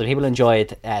 So people enjoyed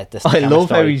this. I scammer love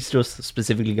how story. he's just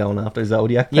specifically going after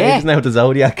Zodiac Yeah. pages now, the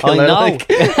Zodiac I killer. know. Like.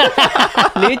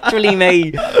 Literally,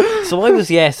 mate. So I was,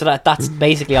 so that's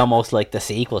basically almost like the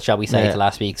sequel, shall we say, Yeah. to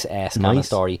last week's scamming Nice.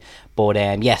 story. But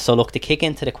so look, to kick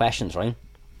into the questions, right?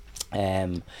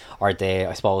 Or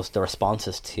I suppose the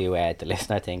responses to the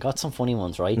listener thing. Got some funny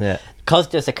ones, right? Yeah. Because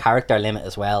there's a character limit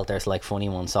as well. There's like funny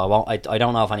ones, so I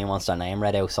don't know if anyone wants their name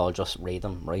read out, so I'll just read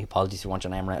them, right? Apologies if you want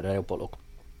your name read out, but look,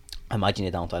 I imagine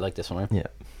you don't. I like this one, right? Yeah.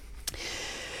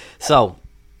 So,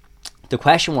 the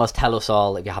question was, tell us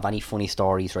all if you have any funny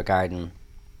stories regarding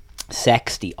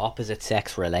sex, the opposite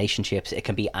sex relationships. It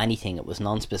can be anything. It was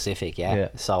non-specific, Yeah.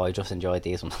 So I just enjoyed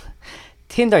these ones.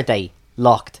 Tinder date,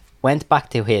 locked. Went back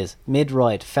to his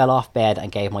mid-ride, fell off bed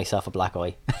and gave myself a black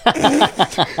eye.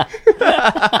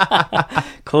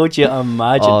 Could you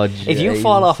imagine? Oh, if you jeez.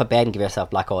 fall off a bed and give yourself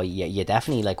black eye, you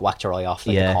definitely like whacked your eye off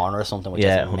like a corner or something, which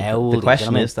is mouldy. The question you know what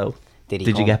I mean? is though, Did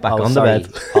you come? get back Oh, on sorry. the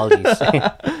bed?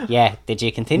 Apologies. Yeah, did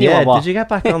you continue or Yeah, what? did you get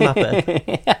back on that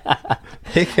bed?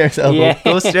 Pick yourself Yeah. up,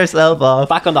 dust yourself off.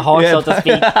 Back on the horse, Yeah, so to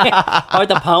speak. Or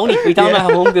the pony. We don't know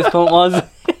how long this cunt was.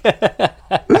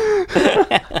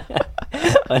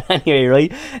 But anyway,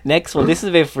 right? Next one. This is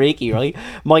a bit freaky, right?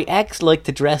 My ex liked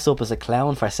to dress up as a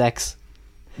clown for sex.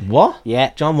 What?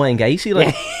 Yeah. John Wayne Gacy,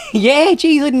 like. Yeah,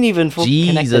 jeez, I didn't even fucking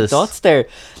connect the Jesus. dots there.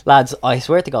 Lads, I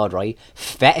swear to God, right?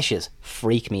 Fetishes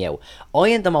freak me out. I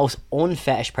am the most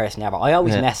unfetish person ever. I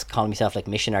always mess calling myself like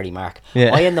missionary Mark.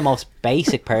 Yeah. I am the most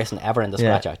basic person ever in the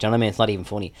Yeah. scratcher. Do you know what I mean? It's not even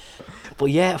funny. But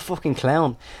yeah, fucking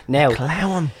clown. Now,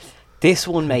 Clown. this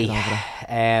one, mate,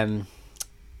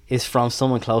 is from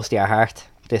someone close to your heart.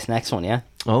 This next one, yeah?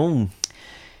 Oh.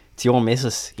 It's your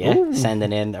missus, yeah?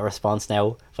 Sending in a response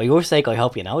now. For your sake, I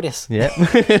hope you know this. Yeah.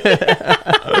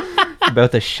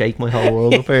 About to shake my whole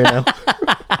world up here now.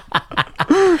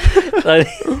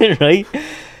 Right,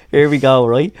 here we go.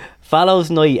 Right, Fallows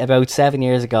night about 7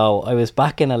 years ago, I was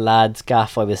back in a lad's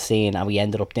gaff I was seeing, and we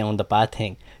ended up doing the bad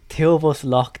thing. Two of us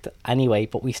locked anyway,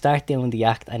 but we start doing the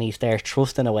act and he's there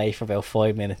thrusting away for about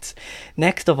 5 minutes.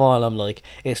 Next of all, I'm like,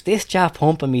 is this chap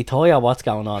humping me toy or what's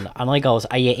going on? And I goes,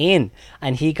 are you in?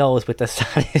 And he goes with the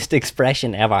saddest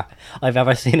expression I've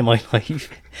ever seen in my life.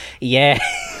 Yeah.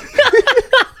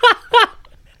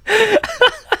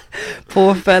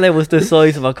 Poor fella was the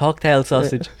size of a cocktail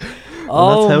sausage.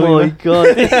 Oh how my we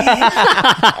god.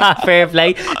 Fair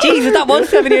play. Jesus, that was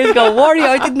 7 years ago. Warrior,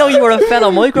 I didn't know you were a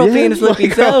fellow micro penis like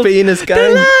yourself. Penis The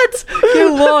gang. lads,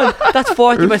 you won. That's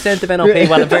 40% of NLP.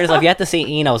 Well, in fairness, I've yet to see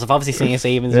Enos. I've obviously seen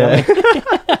Stevens. You know what I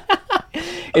mean?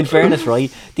 In fairness,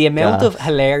 right, the amount of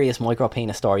hilarious micro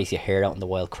penis stories you hear out in the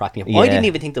wild crack me up. I Yeah. didn't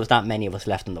even think there was that many of us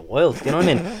left in the wild. Do you know what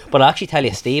I mean? But I'll actually tell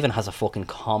you, Stephen has a fucking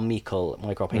comical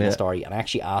micro penis story, and I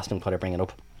actually asked him could I bring it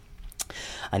up.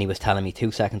 And he was telling me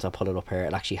 2 seconds, I'll pull it up here.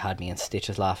 It actually had me in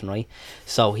stitches laughing, right?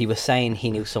 So he was saying he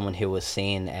knew someone who was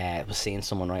seeing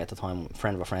someone right at the time,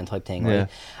 friend of a friend type thing, right? Yeah.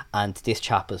 And this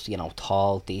chap was, you know,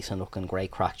 tall, decent looking,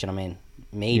 great crack, do you know what I mean?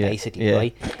 Me, Yeah, basically, yeah.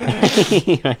 right?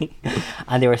 Right?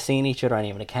 And they were seeing each other,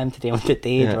 and when it came to doing the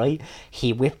deed, Yeah. right?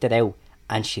 He whipped it out,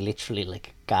 and she literally,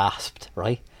 like, gasped,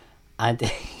 right?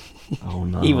 And Oh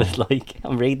no. he was like,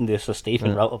 I'm reading this, so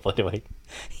Stephen wrote it, by the way.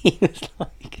 He was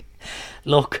like,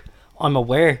 look, I'm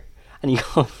aware. And he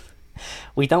goes,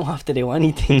 we don't have to do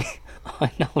anything.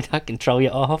 I know that can throw you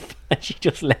off. And she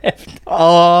just left.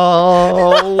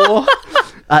 Oh.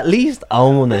 At least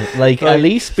own it. Like, at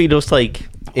least be just like,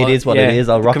 it is what it is.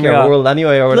 I'll rock Come your here. world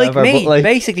anyway or Like whatever. me, but like,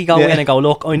 basically go in and go,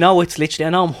 look, I know it's literally, I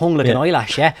know I'm hung like an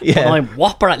eyelash, yeah? But Yeah. I'm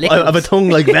whopper at I liquor. have a tongue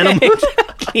like venom.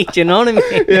 Exactly, do you know what I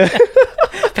mean? Yeah.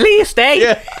 Please stay.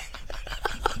 Yeah.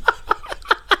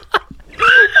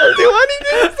 I'll do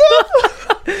anything.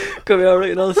 Come here,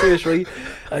 right? No, seriously.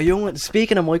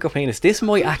 Speaking of micropenis, this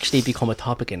might actually become a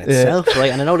topic in itself,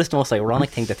 right? And I know this is the most ironic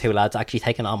thing, the two lads actually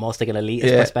taking almost like an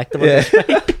elitist perspective of this,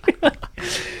 right?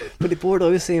 But the board I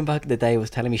was seeing back in the day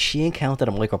was telling me she encountered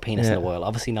a micropenis in the wild.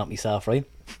 Obviously not myself, right?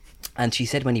 And she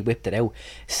said when he whipped it out,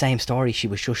 same story. She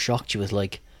was just shocked. She was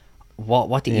like,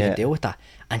 "What did you even do with that?"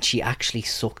 And she actually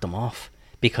sucked them off.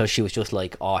 Because she was just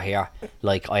like, oh, here,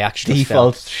 like, I actually just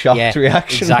Default felt, shocked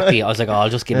reaction. Exactly. I was like, oh, I'll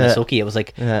just give him a sucky. It was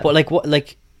like, Yeah. but like, what,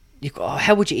 like,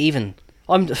 how would you even?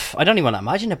 I don't even want to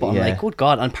imagine it, but I'm like, good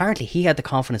God. And apparently he had the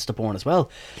confidence to born as well.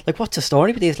 Like, what's the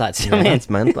story with these lads? You know what I mean? That's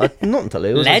mental. Nothing to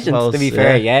lose. I Legends, suppose. to be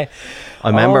fair, yeah. I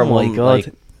remember Oh my one, God.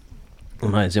 like,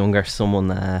 when I was younger, someone,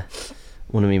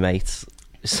 one of my mates,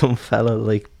 some fella,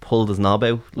 like, pulled his knob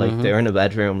out, like, they were in a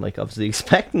bedroom, like, obviously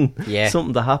expecting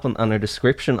something to happen, and her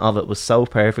description of it was so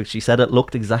perfect. She said it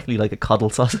looked exactly like a coddle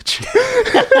sausage.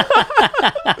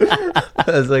 I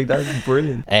was like, that's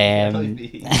brilliant.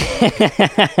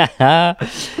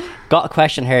 Got a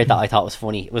question here that I thought was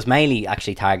funny. It was mainly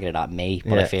actually targeted at me,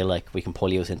 but I Yeah. feel like we can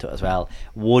pull you into it as well.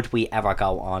 Would we ever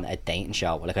go on a dating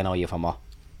show? Like, I know you're from what?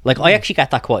 Like, I actually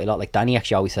get that quite a lot. Like, Danny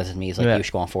actually always says to me, he's like, you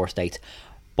should go on 4 dates.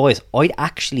 Boys, I'd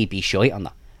actually be shy on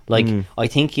that. Like, I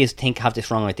think you have this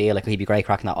wrong idea, like, he'd be great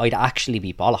cracking that. I'd actually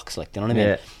be bollocks, like, do you know what I mean?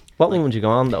 Yeah. What one would you go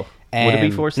on, though? Would it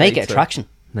be 4 Naked states, or- Attraction.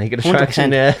 Naked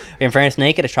Attraction, 100%. yeah. In fairness,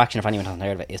 Naked Attraction, if anyone hasn't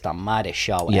heard of it, is the maddest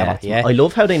show ever. Yeah. I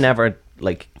love how they never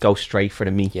like go straight for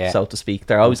the meat, Yeah. so to speak.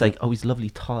 They're always like, oh, he's lovely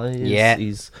thighs. Yeah.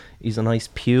 He's a nice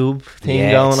pube thing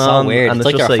Yeah, going it's so on. weird. And It's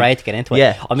like just you're afraid to get into it.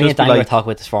 Yeah, I mean, just be Danny were like, talking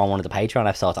about this for one of the Patreon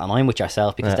episodes, and I'm with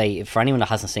yourself because for anyone that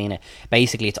hasn't seen it,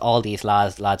 basically it's all these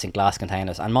lads in glass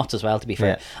containers and mutts as well, to be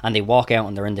fair. Yeah. And they walk out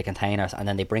and they're in the containers, and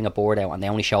then they bring a board out and they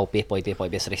only show bit by bit by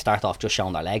bit. So they start off just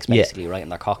showing their legs, basically, right,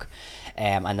 and their cock.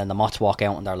 And then the mutts walk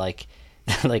out and they're like.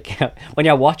 Like when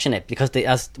you're watching it, because they,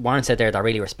 as Warren said there, they're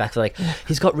really respectful. Like,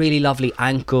 he's got really lovely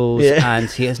ankles and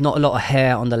he has not a lot of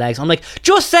hair on the legs. I'm like,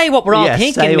 just say what we're all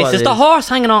thinking, miss. It's the horse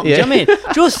hanging on. Do you know what I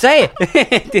mean? Just say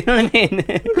it. Do you know what I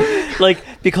mean? Like,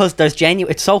 because there's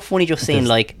genuine. It's so funny just seeing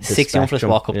like six young fellas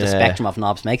walk up the spectrum of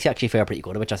knobs. Makes you actually feel pretty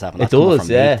good about yourself. And that's coming from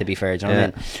me, to be fair. Do you know what I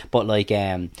mean? But like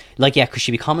yeah, because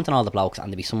she'd be commenting on all the blokes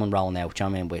and there'd be someone rolling out. Do you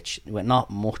know what I mean? Which with not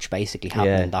much basically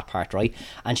happening in that part, right?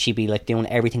 And she'd be like doing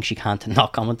everything she can to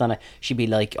not comment on it. She'd be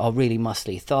like, oh, really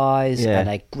muscly thighs and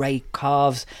like great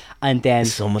calves, and then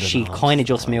she kind of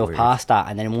just move past that,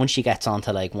 and then once she gets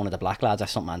onto like one of the black lads or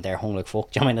something and they're hung like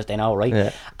fuck, do you know what I mean, as they know,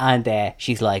 right? And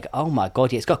she's like, oh my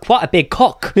god, it's got quite a big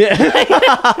cock. Right?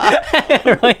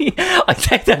 I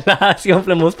think the last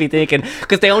couple must be thinking,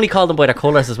 because they only call them by their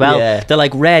colours as well. They're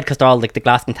like red because they're all like the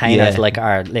glass containers like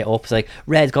are lit up. It's like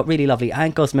red's got really lovely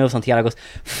ankles, moves on the other, goes,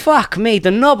 fuck me,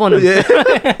 the knob on him.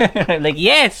 Like,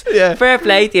 yes, fair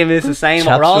play to him. Is the same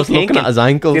what we're all thinking. Looking at his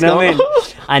ankles, you know what I mean?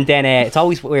 And then it's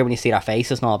always weird when you see their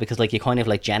faces and all, because like you kind of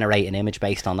like generate an image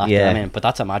based on that. You know what I mean? But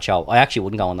that's a mad show. I actually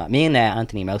wouldn't go on that. Me and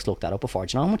Anthony Mouse looked that up before.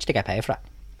 Do you know how much they get paid for that?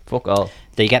 Fuck all.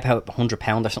 They get paid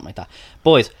 £100 or something like that.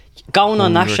 Boys, going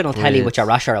on national telly with your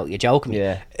rasher out, you're joking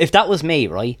me. If that was me,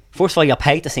 right? First of all, you're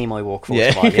paid to see my work.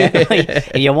 First of all, right?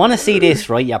 If you want to see this,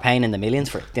 right, you're paying in the millions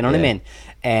for it. Do you know what I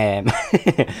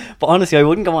mean? But honestly, I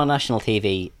wouldn't go on national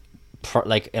TV.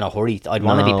 Like in a hurry. I'd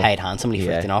want to be paid handsomely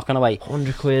for it, you know, kind of way.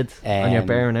 £100 and your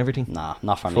bear and everything. Nah,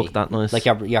 not for me. Fuck that noise. Like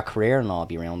your career and all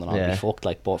be around and all be fucked.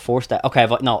 Like, but Four States. Okay,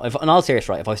 if in all serious,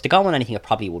 right? If I was to go on anything, it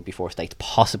probably would be Four States,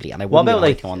 possibly. And I wouldn't. What about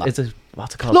like? On that.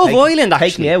 What's it called? Love Island. Actually,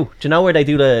 Take Me Out. Do you know where they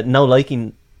do the no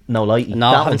lighting? No lighting. No,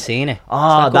 I haven't seen it.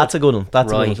 That's a good one.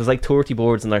 That's a good one. There's like 30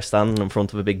 boards and they're standing in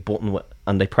front of a big button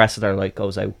and they press it, their light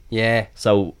goes out. Yeah.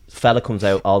 So fella comes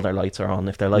out, all their lights are on.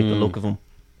 If they like the look of them,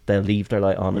 they'll leave their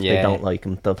light on. If they don't like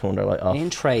them, they'll turn their light off.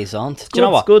 Interessant. Do you know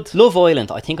what? Good. Love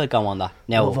Island. I think I'd go on that.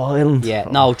 Now, Love Island. Yeah.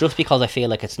 No, just because I feel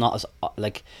like it's not as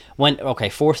like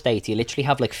Four States, you literally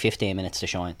have like 15 minutes to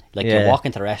shine. Like you walk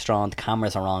into the restaurant,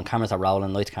 cameras are on, cameras are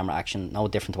rolling, lights, camera, action. No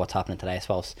different to what's happening today, I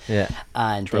suppose. Yeah.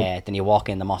 And then you walk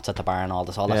in, the motts at the bar and all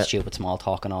that stupid small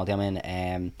talk and all. Do you know what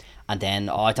I mean? And then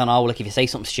I don't know, like if you say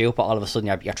something stupid, all of a sudden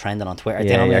you're trending on Twitter. Do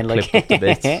you know what I mean? Like, clipped up to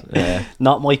bits.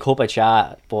 Not my cup of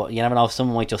chat, but you never know.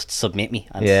 Someone might just submit me,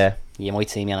 and you might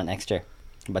see me on it next year.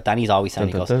 But Danny's always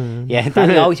telling me,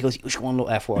 Danny always goes, you should go and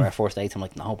look for Four States. I'm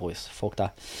like, no, boys, fuck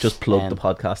that. Just plug the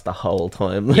podcast the whole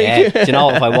time. Yeah, do you know,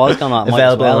 if I was going to,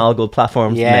 available on all good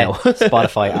platforms now.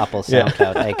 Spotify, Apple,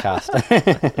 SoundCloud,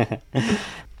 Acast.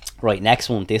 Right, next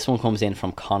one. This one comes in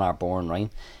from Connor Bourne, right?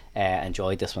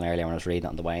 Enjoyed this one earlier when I was reading it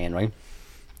on the way in, right?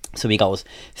 So he goes,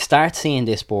 start seeing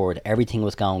this board, everything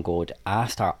was going good,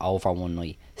 asked her over one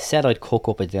night, said I'd cook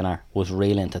up a dinner, was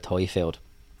real into Thai food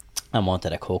and wanted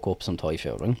to cook up some Thai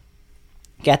food, right?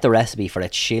 Get the recipe for a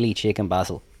chili chicken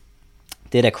basil.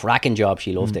 Did a cracking job,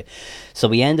 she loved it. So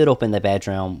we ended up in the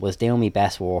bedroom, was doing my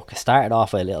best work, started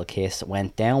off with a little kiss,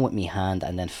 went down with me hand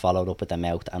and then followed up with the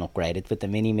mouth and upgraded with the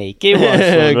mini me. Give on,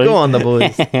 son, right? Go on the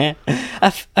boys.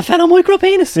 a fellow micro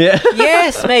penis.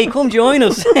 Yes, mate, come join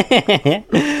us.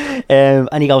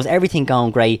 And he goes, everything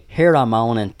going great, hear her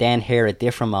moaning, then hear a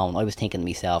different moan. I was thinking to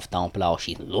myself, don't blow,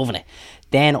 she's loving it.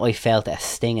 Then I felt a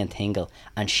sting and tingle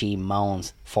and she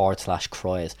moans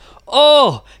 /cries,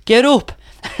 oh, get up.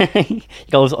 He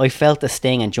goes, I felt the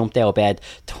sting and jumped out of bed.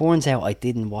 Turns out I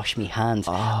didn't wash my hands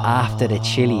after the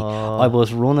chili. I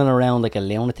was running around like a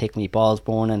lunatic, my balls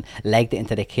burning, legged it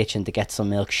into the kitchen to get some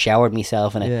milk, showered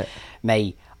myself in it.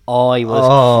 Mate, I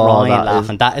was crying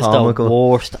laughing. That is the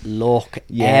worst luck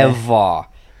ever.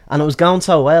 And it was going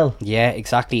so well. Yeah,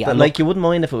 exactly. But like, you wouldn't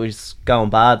mind if it was going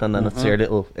bad and then it's your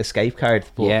little escape card.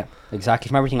 But yeah, exactly.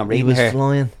 From everything I'm reading he was here,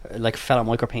 flying. Like fellow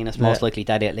micropenis, most likely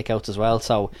daddy at lickouts as well.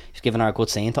 So he's giving her a good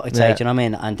scene, I'd say. Do you know what I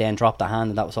mean? And then dropped the hand,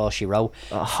 and that was all she wrote.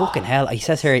 Fucking hell! He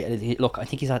says here, look, I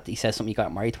think he says something. He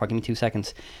got married to her. Give me 2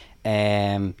 seconds.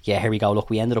 yeah, here we go. Look,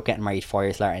 we ended up getting married 4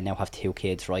 years later and now have 2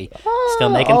 kids, right? Still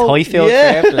making toy field,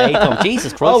 yeah. fair play to them.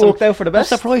 Jesus Christ. Worked out for the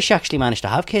best. I'm surprised she actually managed to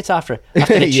have kids after the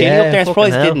chilling Yeah, up there. I'm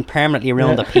surprised it fucking didn't permanently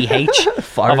ruin the pH of our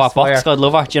Forest box. fire. God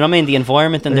love her. Do you know what I mean? The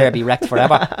environment in there would be wrecked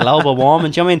forever. Global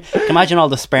warming. Do you know what I mean? Can you imagine all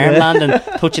the sperm landing,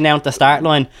 touching down at the start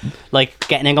line, like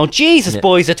getting in going, Jesus,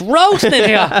 boys, it's roasting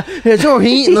here. It's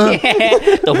overheating. Yeah.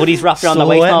 The hoodies wrapped around the So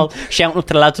waist and all, shouting up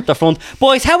to the lads up the front,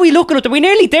 boys, how are we looking up? Are we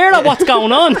nearly there or what's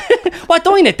going on? We're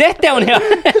dying of death down here.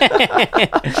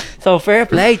 So fair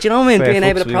play, do you know what I mean? Fair Being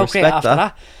able fucks, to we procreate respect after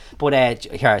that. that. But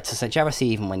here, did you ever see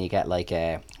even when you get like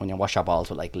when you wash your balls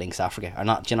with like Lynx Africa or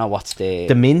not? Do you know what's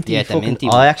the minty. Yeah, the fucking, minty. I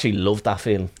one. actually love that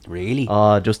feeling. Really?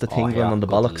 Just the tingling yeah, on the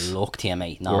good bollocks. luck to you,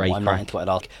 mate. No, Great I'm not crack. into it at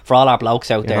all. For all our blokes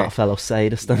out You're there, not a fellow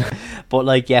sadist then. but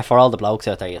like yeah, for all the blokes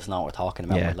out there, you know what we're talking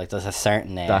about. Yeah. Like there's a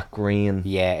certain That green.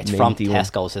 yeah, it's from minty one.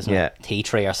 Tesco's, isn't Yeah. it? Tea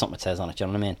tree or something it says on it. Do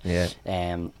you know what I mean? Yeah.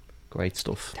 Yeah. Great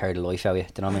stuff. Tear the life out of you,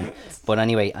 do you know what I mean? But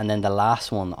anyway, and then the last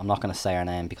one, I'm not going to say her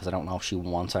name because I don't know if she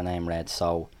wants her name read,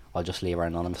 so I'll just leave her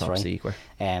anonymous, Top right? secret.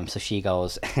 So she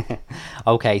goes,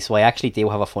 okay, so I actually do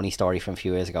have a funny story from a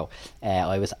few years ago.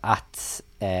 I was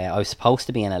supposed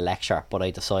to be in a lecture, but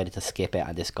I decided to skip it,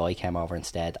 and this guy came over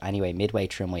instead. Anyway, midway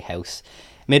through, my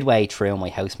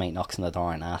housemate knocks on the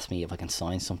door and asks me if I can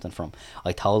sign something from.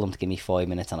 I told him to give me 5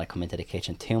 minutes and I come into the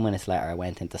kitchen. 2 minutes later I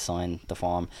went in to sign the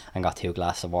form and got 2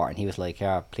 glasses of water, and he was like,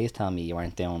 yeah, please tell me you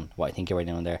weren't doing what I think you were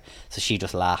doing there. So she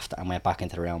just laughed and went back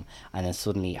into the room, and then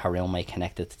suddenly her roommate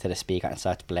connected to the speaker and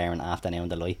started blaring Afternoon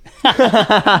Delight.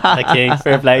 The king,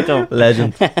 fair play to him.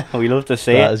 Legend. We love to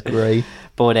see That it. is great.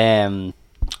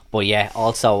 But yeah,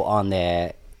 also on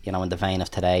the in the vein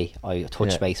of today, I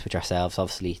touched base with yourselves,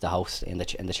 obviously the host in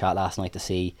the chat last night, to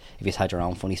see if you had your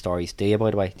own funny stories. Do you,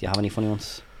 by the way? Do you have any funny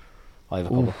ones? I have a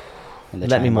couple. In the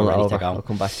Let me chamber, mull it ready to over. go. I'll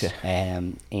come back to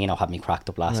you. Eno had me cracked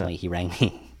up last night. He rang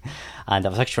me, and I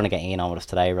was actually trying to get Ian on with us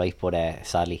today, right? But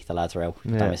sadly the lads were out.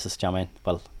 Yeah. Don't miss us, John.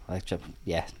 Well, I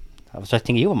was just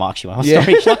thinking you were actually one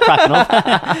story. She's not cracking up.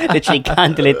 Literally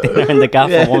candlelit dinner in the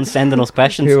gaff for one, sending us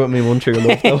questions. Here with me, one true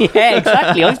love though. Yeah,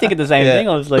 exactly. I was thinking the same thing.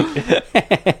 I was like,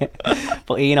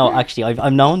 but actually,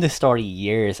 I've known this story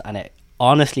years, and it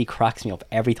honestly cracks me up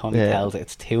every time he tells it.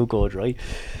 It's too good, right?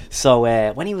 So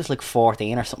when he was like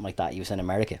 14 or something like that, he was in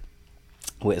America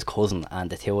with his cousin, and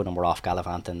the two of them were off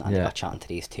gallivanting, and they got chatting to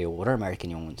these 2 other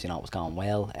American young ones. It was going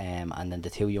well, and then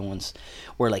the 2 young ones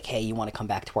were like, hey, you want to come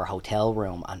back to our hotel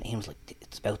room? And he was like,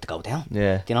 it's about to go down.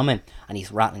 Yeah. Do you know what I mean? And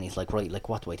he's rattling, he's like, right, like,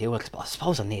 what do I do? I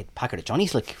suppose I need a packet of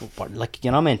Johnny's, like, you know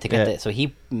what I mean, to get it. So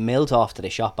he milled off to the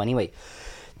shop anyway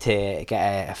to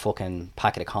get a fucking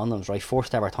packet of condoms, right?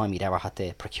 First ever time he'd ever had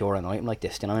to procure an item like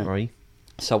this, do you know what I mean? Right.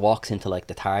 So walks into like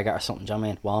the Target or something, do you know what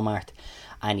I mean? Walmart,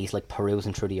 and he's like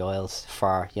perusing through the aisles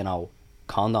for,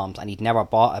 condoms, and he'd never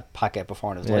bought a packet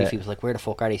before in his life. He was like, where the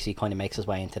fuck are they? So he kind of makes his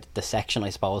way into the section,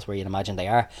 I suppose, where you'd imagine they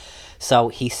are. So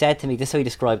he said to me, this is how he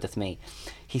described it to me,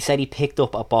 he said he picked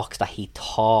up a box that he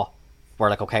thought were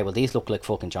like, okay, well, these look like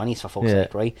fucking Johnny's, for fuck's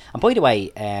sake, right? And by the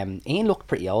way, Ian looked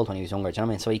pretty old when he was younger, do you know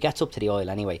what I mean? So he gets up to the aisle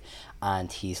anyway,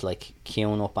 and he's like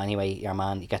queuing up anyway.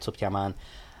 He gets up to your man,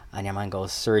 and your man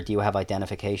goes, sir, do you have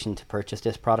identification to purchase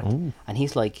this product? Ooh. And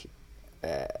he's like,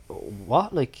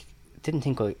 what? Like, didn't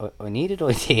think I needed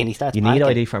ID. And he starts You need panicking.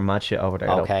 ID for mad shit over there.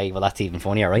 though. Okay, well, that's even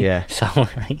funnier, right? Yeah. So,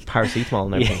 right. Paracetamol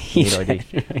and everything. You need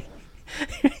ID.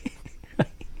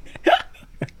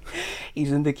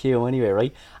 He's in the queue anyway,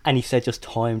 right? And he said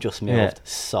time just moved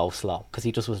so slow, because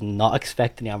he just was not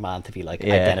expecting your man to be like,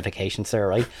 identification, sir,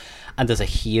 right? And there's a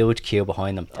huge queue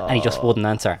behind him, and he just wouldn't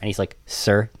answer. And he's like,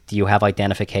 sir, do you have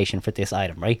identification for this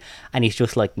item, right? And he's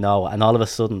just like, no. And all of a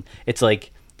sudden, it's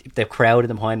like the crowd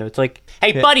in behind him. It's like,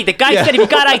 hey, buddy, the guy said if you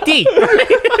got ID.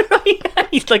 Right?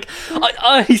 He's like,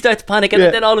 he starts panicking,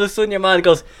 and then all of a sudden your man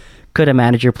goes, could a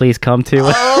manager please come to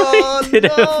to the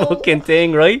fucking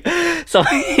thing, right? So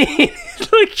he's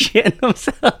like shitting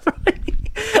himself, right?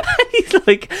 And he's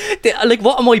like,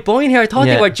 what am I buying here? I thought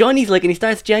they were Johnny's, like, and he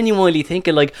starts genuinely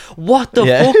thinking, like, what the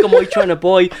fuck am I trying to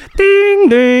buy? Ding,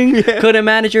 ding. Could a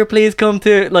manager please come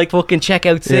to, like, fucking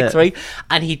checkout 6, right?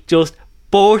 And he just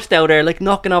burst out there, like,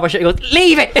 knocking over shit. He goes,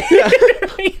 leave it!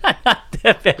 He had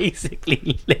to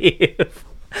basically leave.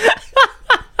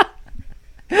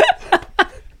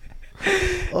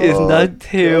 Isn't that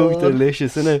too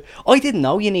delicious, isn't it? I didn't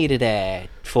know you needed a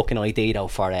fucking ID though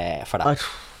for that.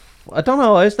 I don't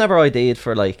know. I was never ID'd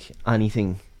for like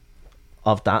anything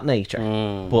of that nature.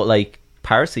 But like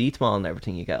paracetamol and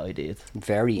everything, you get ID'd.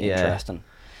 Very interesting.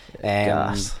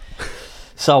 Gas.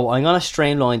 So I'm gonna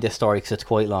streamline this story because it's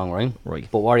quite long, right? Right.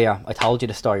 But Warrior, I told you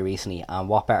the story recently, and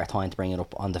what better time to bring it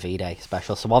up on the V-Day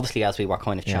special? So obviously, as we were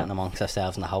kind of chatting amongst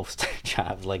ourselves in the host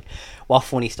chat, I was like, what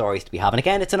funny stories to be having?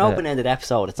 Again, it's an open-ended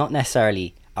episode. It's not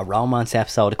necessarily a romance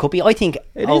episode. It could be, I think,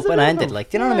 open-ended. Like,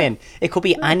 do you know what I mean? It could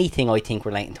be anything, I think,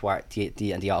 relating to our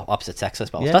the opposite sex, I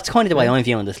suppose. Yeah. That's kind of the way I'm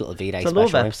viewing this little V-Day It's a special.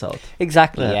 love right? episode.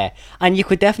 Exactly, yeah. And you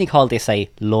could definitely call this a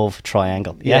love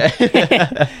triangle. Yeah.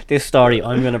 This story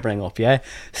I'm going to bring up, yeah.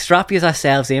 Strap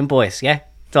yourselves in, boys, yeah.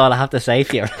 That's all I have to say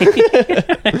for you.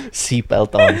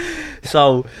 Seatbelt on.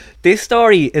 So, this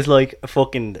story is like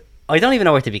fucking... I don't even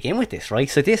know where to begin with this, right?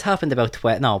 So, this happened about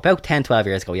 10, 12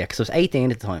 years ago, yeah, because I was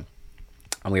 18 at the time.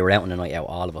 And we were out on a night out,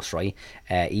 all of us, right?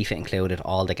 Aoife included,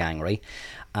 all the gang, right?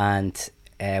 And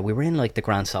we were in like the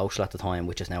Grand Social at the time,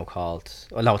 which is now called...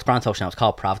 Well, no, it's Grand Social now. It's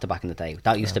called Pravda back in the day.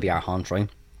 That used to be our haunt, right?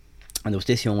 And there was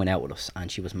this young one out with us,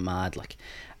 and she was mad, like...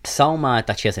 So mad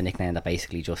that she has a nickname that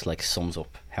basically just like sums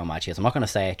up how mad she is. I'm not going to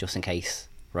say it just in case,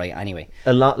 right? Anyway.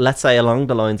 Let's say along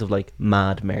the lines of like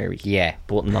Mad Mary. Yeah.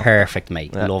 But not... Perfect,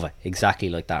 mate. Yeah. Love it. Exactly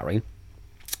like that, right?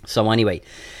 So anyway...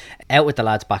 Out with the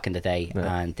lads back in the day,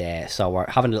 and so we're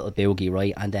having a little boogie,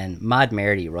 right? And then Mad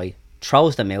Mary, right,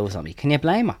 throws the moves on me. Can you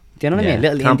blame her? Do you know what I mean?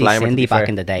 Little Can't indie blame her, to Cindy be back fair.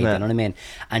 in the day, do you know what I mean?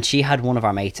 And she had one of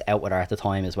our mates out with her at the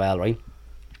time as well, right?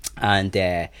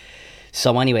 And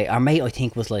so anyway, our mate, I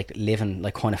think, was like living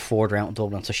like kind of further out in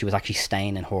Dublin, so she was actually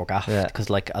staying in her gaff, because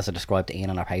like as I described to Ian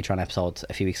on our Patreon episode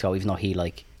a few weeks ago, even though he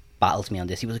like battles me on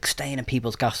this, he was like, staying in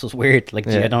people's gaffs was weird. Like,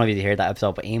 I don't know if you heard that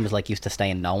episode, but Ian was like, used to stay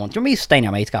in no one. Do you remember you used to stay in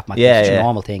your mate's gaff, Matt? It's a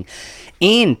normal thing.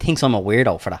 Ian thinks I'm a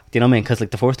weirdo for that. Do you know what I mean? Because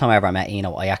like the first time I ever met Ian,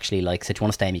 I actually like said, do you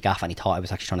want to stay in my gaff? And he thought I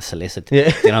was actually trying to solicit. Do you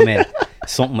know what I mean?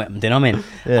 Something with him. Do you know what I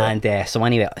mean? And so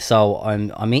anyway, so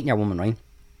I'm meeting your woman, right?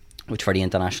 Which for the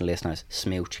international listeners,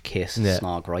 smooch, kiss,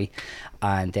 snog, right?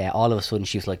 And all of a sudden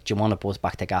she was like, do you want to buzz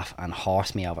back to gaff and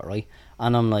horse me over, right?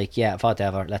 And I'm like, yeah,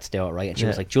 whatever, let's do it, right? And she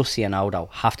was like, just so you know though,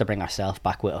 have to bring herself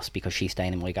back with us because she's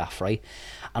staying in my gaff, right?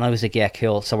 And I was like, yeah,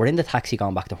 cool. So we're in the taxi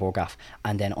going back to her gaff,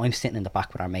 and then I'm sitting in the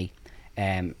back with our mate,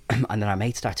 and then our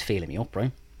mate starts feeling me up,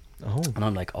 right? Oh. And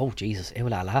I'm like, oh Jesus, ew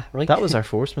la la, right? That was our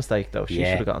first mistake though. She should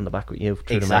have got on the back with you.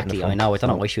 Exactly, I know. I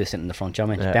don't know why she was sitting in the front. Do you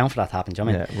know what I mean? Bound for that to happen. Do you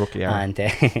know what I mean? Rookie arm.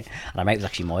 And our mate was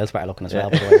actually miles better looking as well,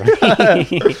 by the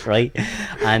way, right?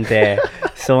 And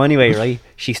so anyway, right?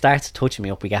 She starts touching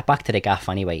me up. We get back to the gaff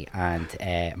anyway, and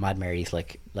Mad Mary's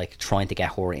like trying to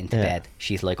get her into bed.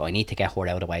 She's like, I need to get her out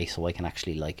of the way so I can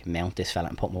actually like mount this fella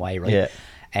and put him away, right?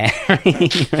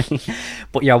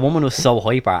 But your woman was so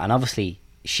hyper, and obviously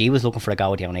she was looking for a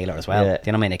go at O'Neill as well. Do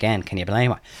you know what I mean? Again, can you blame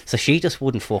her? So she just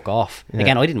wouldn't fuck off.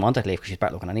 Again, I didn't want her to leave because she's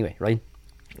better looking anyway, right?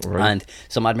 And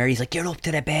so Mad Mary's like, get up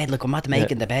to the bed, like I'm not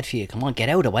making the bed for you, come on, get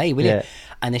out of the way, will you?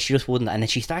 And then she just wouldn't, and then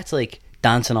she starts like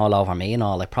dancing all over me and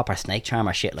all, like proper snake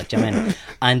charmer shit, like, do you know what I mean?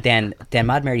 And then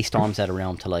Mad Mary storms out of the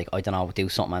room to like, I don't know, do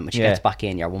something, and when she gets back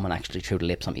in, your woman actually threw the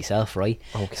lips on myself, right?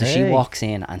 So she walks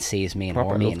in and sees me and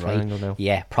Proper her meeting, love right? triangle now.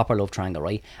 Yeah, proper love triangle,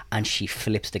 right? And she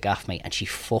flips the gaff, mate, and she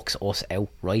fucks us out,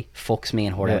 right? Fucks me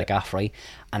and her out of the gaff, right?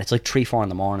 And it's like 3-4 in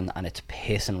the morning, and it's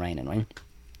pissing raining, right?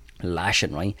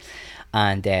 Lashing, right?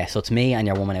 And so it's me and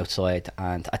your woman outside,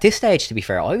 and at this stage, to be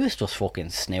fair, I was just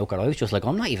fucking snooker. I was just like, I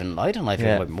don't know if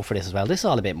I'm up for this as well. This is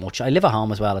all a bit much. I live at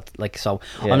home as well, like, so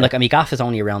I'm like, I mean, gaff is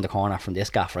only around the corner from this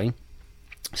gaff, right?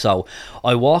 So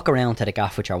I walk around to the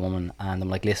gaff with your woman, and I'm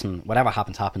like, listen, whatever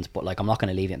happens, happens, but like, I'm not going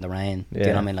to leave you in the rain. Do you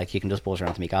know what I mean? Like, you can just buzz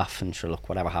around to me gaff, and sure, look,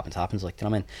 whatever happens, happens. Like, do you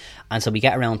know what I mean? And so we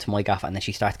get around to my gaff, and then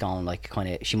she starts going like, kind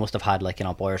of, she must have had like, you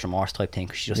know, buyer's remorse type thing,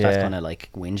 because she just starts kind of like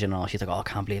whinging and all. She's like, oh, I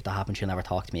can't believe that happened. She'll never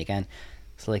talk to me again.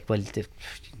 It's like, well,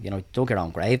 you know, dug your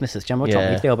own grave, Mrs. Jim. What do you want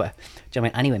me to do about it? Do you know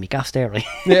what I mean? Anyway, my gaff's there,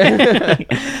 right?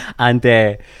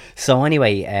 And so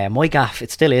anyway, my gaff, it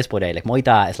still is, by the way. Like, my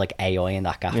dad is like AI in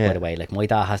that gaff, by the way. Like, my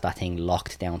dad has that thing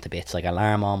locked down to bits, like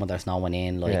alarm on when there's no one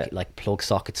in, like plug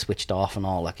socket switched off and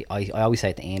all. Like, I always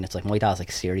say to Ian, it's like my dad's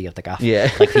like Siri of the gaff.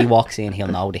 Like, if he walks in, he'll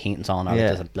know the heating's on, or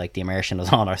there's like the immersion is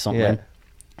on or something.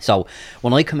 So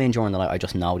when I come in during the night, I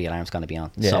just know the alarm's going to be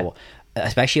on. So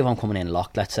especially if I'm coming in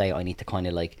locked, let's say, I need to kind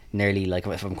of like nearly, like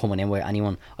if I'm coming in with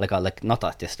anyone, like I like, not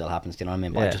that this still happens, do you know what I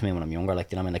mean, but I just mean when I'm younger, like,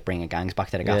 do you know what I mean, like bringing gangs back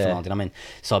to the gaff along, do you know what I mean?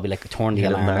 So I'll be like, turn the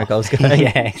alarm off.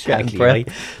 Yeah, exactly, right?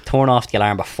 Turn off the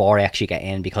alarm before I actually get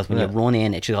in, because when you run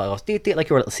in, it just goes like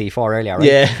your little C4 earlier,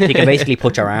 right? You can basically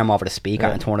put your arm over the speaker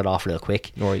and turn it off real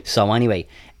quick. So anyway,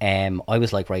 I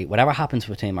was like, right, whatever happens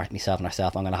between myself and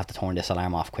herself, I'm gonna have to turn this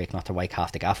alarm off quick, not to wake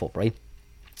half the gaff up, right?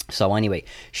 So anyway,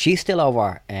 she's still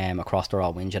over across the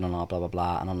road whinging and all blah blah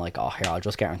blah, and I'm like, oh here, I'll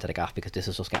just get her into the gaff because this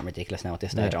is just getting ridiculous now at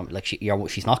this stage. I'm like,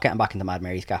 she's not getting back into Mad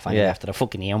Mary's gaff anyway after the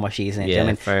fucking year what she's in. Do you know what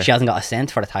I mean? Fair. She hasn't got a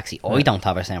cent for the taxi. I don't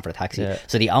have a cent for the taxi. Yeah.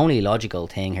 So the only logical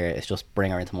thing here is just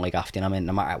bring her into my gaff. Do you know what I mean?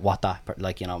 No matter what that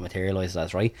materializes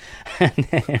as, right?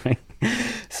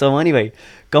 So anyway,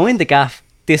 go in the gaff,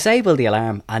 disable the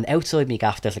alarm, and outside me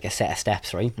gaff there's like a set of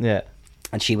steps, right? Yeah.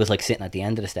 And she was like sitting at the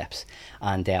end of the steps,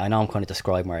 and I know I'm kind of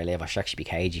describing where I live. I should actually be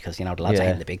cagey because the lads are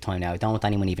hitting the big time now. I don't want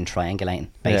anyone even triangulating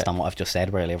based on what I've just said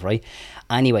where I live, right?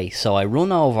 Anyway, so I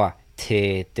run over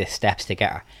to the steps to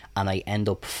get her, and I end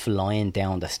up flying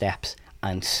down the steps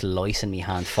and slicing me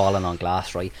hand, falling on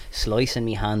glass, right? Slicing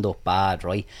me hand up bad,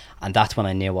 right? And that's when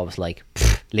I knew I was like,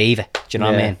 leave it. Do you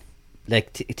know what I mean?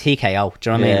 Like TKO. Do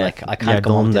you know what I mean? Like I can't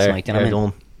go on this night. Do you know what I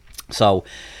mean? So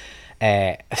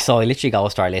I literally go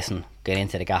start listening, get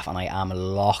into the gaff, and I am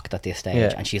locked at this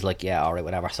stage. And she's like, yeah, all right,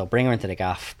 whatever. So bring her into the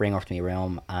gaff, bring her up to my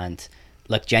room, and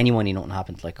like genuinely nothing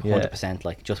happened, like 100%,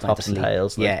 like just went to sleep.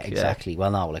 Tails, yeah, like, exactly.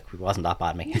 Well, no, like it wasn't that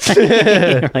bad, mate.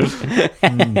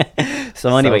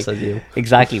 So anyway,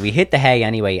 exactly, we hit the hay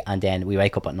anyway, and then we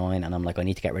wake up at 9, and I'm like, I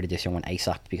need to get rid of this young one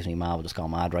ASAP because my ma will just go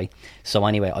mad, right? So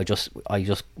anyway, I just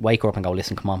wake her up and go,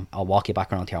 listen, come on, I'll walk you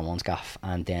back around to your one's gaff,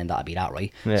 and then that'll be that,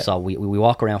 right? So we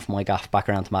walk around from my gaff back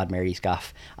around to Mad Mary's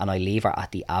gaff, and I leave her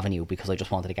at the avenue because I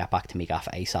just wanted to get back to me gaff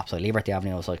ASAP. So I leave her at the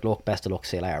avenue. I was like, look, best of luck,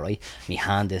 see you later, right? My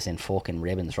hand is in fucking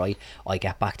ribbons, right? I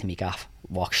get back to me gaff,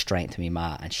 walk straight into me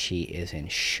ma, and she is in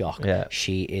shock.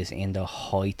 She is in the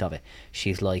height of it.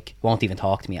 She's like, won't even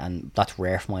talk to me, and that's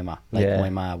rare for my ma. Like my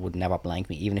ma would never blank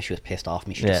me, even if she was pissed off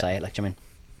me, she'd just say it, like, do you know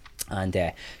what I mean?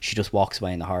 And she just walks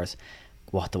away in the horse.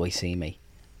 What do I see, me?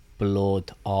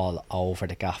 Blood all over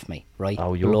the gaff, mate, right?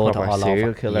 Oh, you're blood proper all serial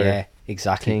over. killer. Yeah,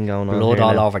 exactly. Thing going on blood here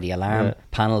all now. over the alarm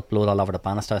panel, blood all over the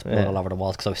banisters, blood all over the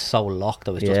walls, because I was so locked.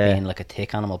 I was just being like a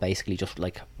tick animal, basically, just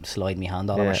like sliding my hand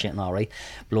all over shit and all, right?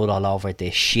 Blood all over the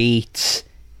sheets,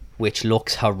 which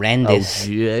looks horrendous.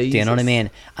 Do you know what I mean?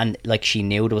 And like, she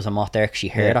knew there was a moth there 'cause she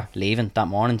heard her leaving that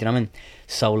morning. Do you know what I mean?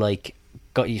 So like,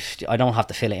 I don't have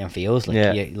to fill it in for you.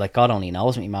 Like, like God only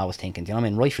knows what my ma was thinking. Do you know what I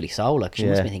mean? Rightfully so. Like, she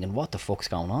must be thinking, what the fuck's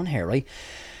going on here, right?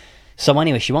 So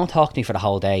anyway, she won't talk to me for the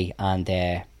whole day, and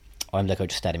I'm like, I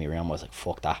just stayed in my room. I was like,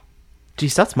 fuck that.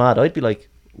 Jeez, that's mad. I'd be like,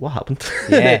 what happened?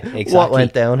 Yeah, exactly. What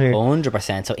went down here?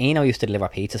 100%. So Eno used to deliver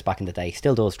pizzas back in the day.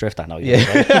 Still does. Drift, I know.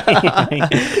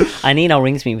 And Eno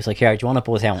rings me. He was like, here, do you want to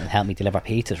buzz out and help me deliver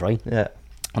pizzas, right? Yeah.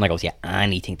 And I goes, yeah,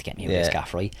 anything to get me out of this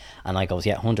gaff, right? And I goes,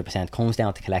 yeah, 100%. Comes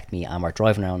down to collect me, and we're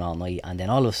driving around all night, and then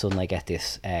all of a sudden I get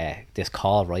this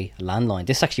call, right? Landline.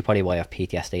 This is actually probably why I have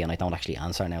PTSD and I don't actually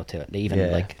answer now to it,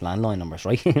 even like landline numbers,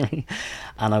 right?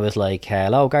 And I was like,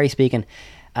 hello, Gary speaking.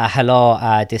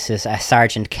 Hello, this is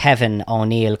Sergeant Kevin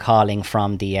O'Neill calling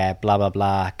from the blah blah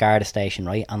blah Garda station,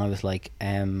 right? And I was like,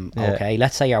 okay,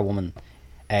 let's say you're a woman.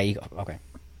 You go, okay.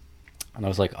 And I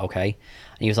was like, okay.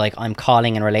 And he was like, I'm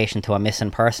calling in relation to a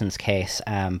missing persons case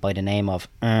by the name of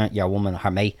your woman, her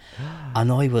mate.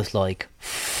 And I was like,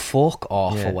 fuck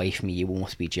off away from me, you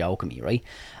must be joking me, right?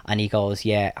 And he goes,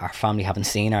 yeah, our family haven't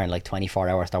seen her in like 24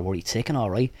 hours, they're worried sick and all,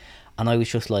 right? And I was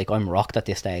just like, I'm rocked at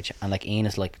this stage. And like, Ian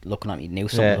is like looking at me, knew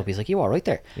something up. He's like, you all right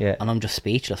there? And I'm just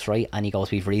speechless, right? And he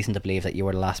goes, we've reason to believe that you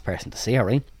were the last person to see her,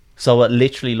 right? So it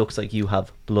literally looks like you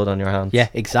have blood on your hands. Yeah,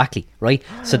 exactly, right?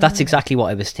 So that's exactly what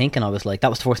I was thinking. I was like, that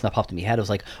was the first thing that popped in my head. I was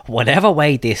like, whatever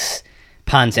way this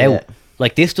pans out,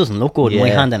 like, this doesn't look good. My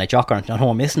hand in a jocker and I know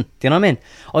I'm missing. Do you know what I mean?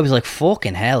 I was like,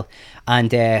 fucking hell.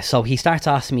 And so he starts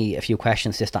asking me a few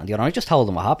questions, this, that and the other. And I just told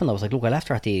him what happened. I was like, look, I left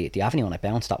her at the avenue and I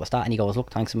bounced, that was that. And he goes,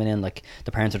 look, thanks a million, like,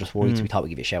 the parents are just worried, so we thought we'd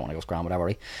give you a shout. And I goes, grand, whatever,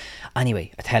 right?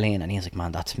 Anyway, I tell Ian, and he's like,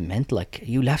 man, that's mental. Like,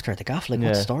 you left her at the gaff, like,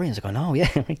 what's the story? And I was like, oh, no,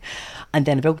 yeah. And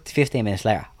then about 15 minutes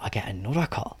later, I get another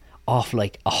call off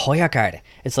like a higher Garda.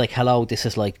 It's like, hello, this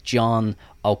is like John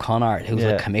O'Connor, who's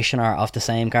like commissioner of the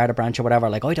same Garda branch or whatever.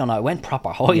 Like, I don't know, it went proper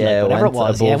high, like, whatever it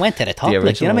was. Yeah, it went to the top,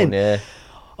 like, you know what I mean?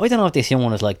 I don't know if this young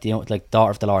one is like the daughter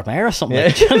of the Lord Mayor or something.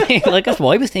 Like, do you know what I mean? Like, that's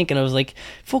what I was thinking. I was like,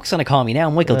 fuck's gonna call me now,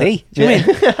 Michael D. Do you know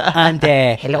what I mean?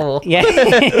 And hello. Yeah.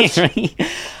 Right.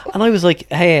 And I was like,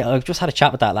 hey, I just had a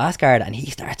chat with that last guard, and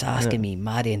he starts asking me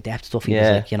mad in-depth stuff. He was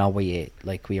like, you know, were you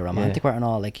romantic with her and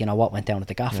all? Like, you know, what went down at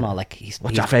the gaff and all? Like,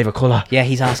 what's your favourite colour? Yeah,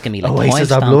 he's asking me like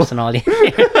timestamps and all.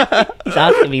 He's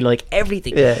asking me like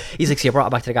everything. He's like, so you brought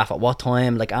her back to the gaff at what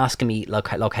time? Like, asking me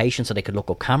like location so they could look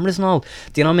up cameras and all.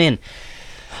 Do you know what I mean?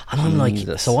 And I'm like,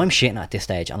 Jesus. so I'm shitting at this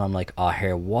stage, and I'm like, oh,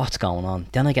 here, what's going on?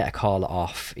 Then I get a call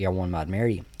off your one Mad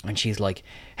Mary, and she's like,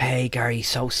 hey, Gary,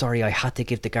 so sorry, I had to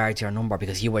give the guards your number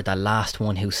because you were the last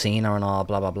one who seen her and all,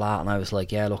 blah, blah, blah. And I was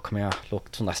like, yeah, look, come here, look,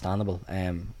 it's understandable.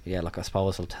 Yeah, look, I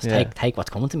suppose I'll just take what's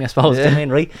coming to me, I suppose, do you know what I mean,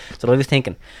 right? That's what I was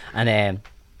thinking. And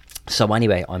so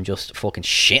anyway, I'm just fucking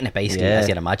shitting it, basically, as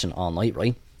you'd imagine, all night,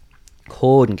 right?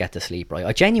 Couldn't get to sleep, right?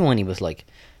 I genuinely was like,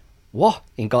 what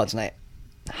in God's name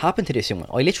happened to this woman?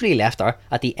 I literally left her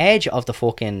at the edge of the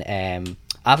fucking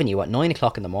avenue at 9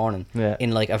 o'clock in the morning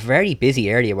in like a very busy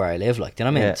area where I live, like, do you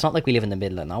know what I mean? It's not like we live in the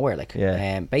middle of nowhere, like,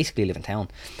 basically live in town.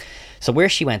 So where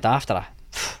she went after that,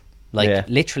 like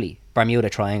literally Bermuda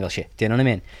Triangle shit, do you know what I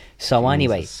mean? So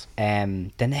anyway,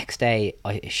 the next day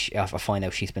I find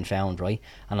out she's been found, right?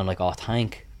 And I'm like, oh,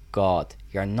 thank God,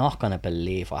 you're not gonna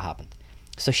believe what happened.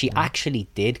 So she actually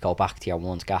did go back to your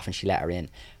one's gaff and she let her in.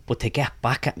 But to get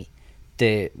back at me,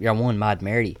 your one Mad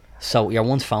Mary, so your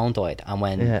one's phone died, and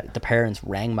when the parents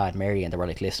rang Mad Mary and they were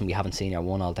like, listen, we haven't seen your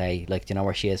one all day, like, do you know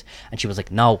where she is? And she was like,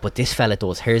 no, but this fella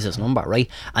does, here's his number, right?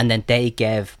 And then they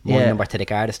gave my number to the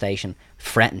Garda station,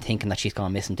 fretting, thinking that she's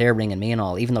gone missing. They're ringing me and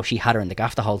all, even though she had her in the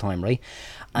gaff the whole time, right?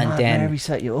 And Mad Mary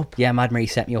set you up. Yeah, Mad Mary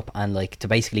set me up, and like to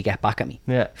basically get back at me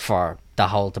for the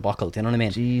whole debacle, do you know what I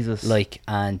mean? Jesus. Like,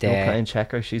 and you're playing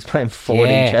checker, she's playing 40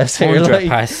 chess here,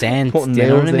 100%, do you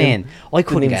know what I mean? I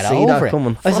couldn't get over it.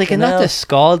 I was like, and that's the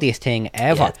scaldiest thing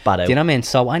ever, do you know what I mean?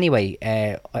 So anyway,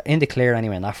 in the clear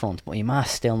anyway on that front, but your ma's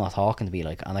still not talking to me,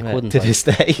 like, and I couldn't to this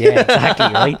day. Yeah,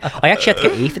 exactly, right? I actually had to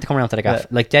get Aoife to come around to the gaff,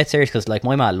 like, dead serious, because like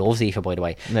my ma loves Aoife, by the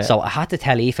way, so I had to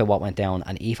tell Aoife what went down,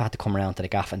 and Aoife had to come around to the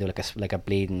gaff and do like a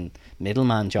bleeding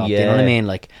middleman job, do you know what I mean?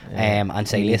 Like, and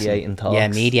say, mediating listen,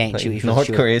 talks. mediating, like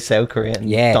North Korea, South Korea,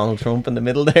 and Donald Trump in the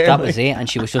middle there. That was it. And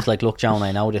she was just like, look, Joan,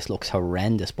 I know this looks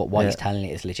horrendous, but what he's telling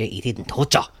you is legit. He didn't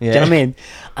touch her, do you know what I mean?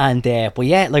 And but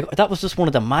yeah, like, that was just one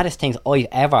of the maddest things I've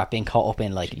ever been caught up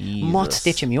in, like, not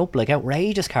stitching me up, like,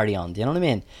 outrageous carry on, do you know what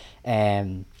I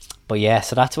mean? But yeah,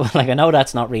 so that's what, like, I know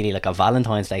that's not really like a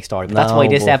Valentine's Day story, but that's why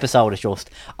this episode is just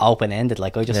open-ended.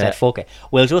 Like, I just said, fuck it,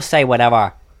 we'll just say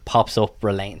whatever pops up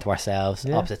relating to ourselves,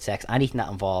 opposite sex, anything that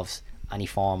involves any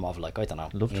form of, like, I don't know,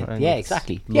 love triangle. Yeah,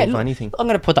 exactly. Love anything. I'm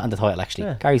going to put that in the title,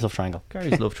 actually. Gary's Love Triangle.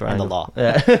 Gary's Love Triangle. And the law.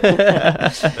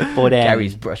 Yeah. But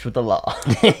Gary's brush with the law.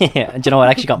 And do you know what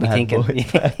actually got me thinking?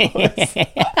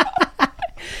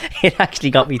 It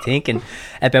actually got me thinking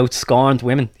about scorned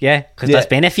women, because there's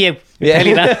been a few.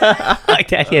 I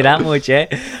tell you that much,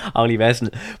 only messing.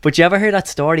 But you ever hear that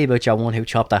story about your one who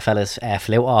chopped that fella's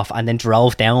flute off and then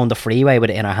drove down the freeway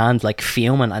with it in her hand, like,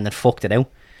 fuming, and then fucked it out?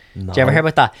 No. Did you ever hear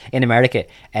about that in America?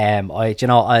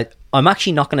 I'm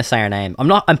actually not going to say her name.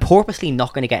 I'm purposely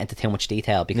not going to get into too much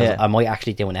detail because I might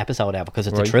actually do an episode out, because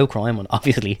it's a true crime one,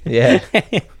 obviously. Yeah.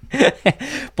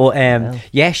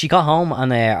 But she got home,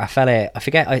 and a fella, I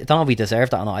forget, I don't know if he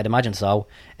deserved that or not. I'd imagine so,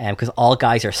 because all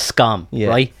guys are scum,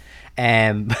 right?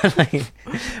 But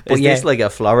is this like a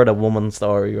Florida woman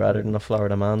story rather than a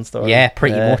Florida man story? Yeah,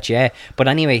 pretty much, But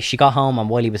anyway, she got home, and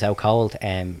while he was out cold,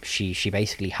 she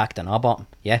basically hacked a knob on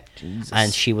him, Jesus.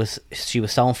 And she was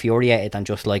so infuriated and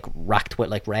just like racked with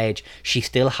like rage. She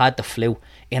still had the flute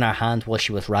in her hand while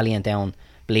she was rallying down,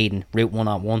 bleeding, Route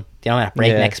 101, do you know, at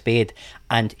breakneck speed,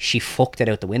 and she fucked it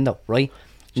out the window, right?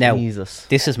 Now, Jesus.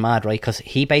 This is mad, right? Because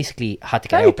he basically had to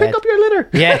get out of bed. Pick up your litter.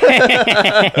 Yeah.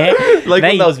 Like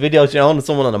one of those videos, you know, when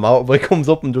someone on a motorbike comes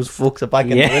up and just fucks it back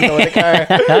in the window of the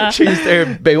car. She's there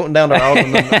bouting down the road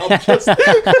and then just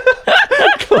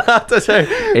clatters her.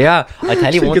 Yeah, I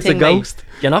tell you one thing, ghost.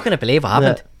 Mate, you're not going to believe what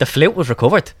happened. The flute was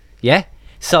recovered. Yeah.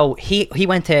 So he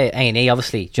went to A&E,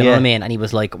 obviously, do you know what I mean? And he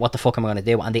was like, what the fuck am I going to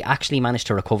do? And they actually managed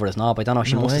to recover his knob. I don't know,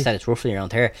 she must have said it's roughly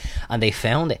around here. And they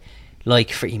found it.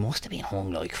 Like, he must have been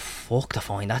hung like fuck to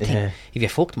find that thing. If you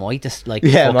fucked my like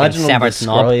fucking severed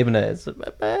knob, it's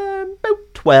about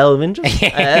 12 inches.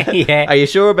 Are you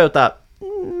sure about that?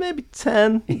 Maybe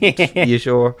 10. You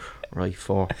sure? Right,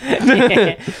 4.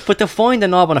 But to find a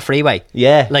knob on a freeway,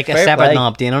 like a severed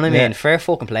knob, do you know what I mean? Fair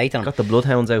fucking play to them. Got the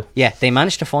bloodhounds out. Yeah, they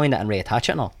managed to find it and reattach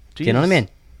it now. Do you know what I mean?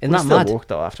 Isn't that mad? Still work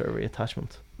though after a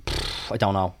reattachment? I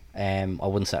don't know. I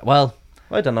wouldn't say. Well,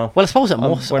 I don't know. Well, I suppose it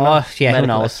must. We're not who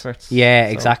knows? Experts, yeah,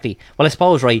 exactly. Well, I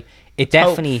suppose, right, it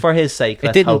definitely... For his sake,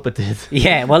 let's hope it did.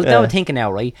 Yeah, well, they were thinking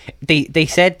now, right? They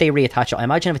said they reattach it. I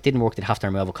imagine if it didn't work, they'd have to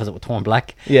remove it because it would turn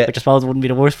black. Yeah. Which I suppose wouldn't be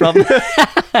the worst problem.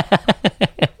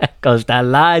 Because the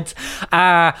lads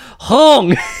are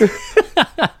hung.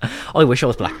 I wish I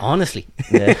was black, honestly.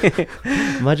 Yeah.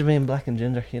 Imagine being black and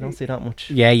ginger. You don't see that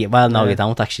much. Yeah, well, no, you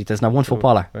don't actually. There's no one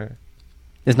footballer.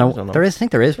 There's no, there is. I think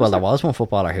there is. Well, there was one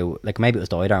footballer who, like, maybe it was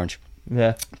dyed orange.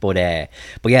 Yeah. But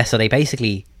yeah. So they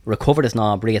basically recovered his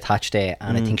knob, reattached it,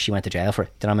 and I think she went to jail for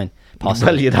it. Do you know what I mean?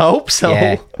 Possibly. Well, you'd hope so.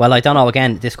 Yeah. Well, I don't know.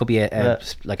 Again, this could be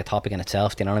like a topic in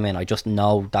itself. Do you know what I mean? I just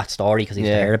know that story because I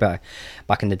used to hear about it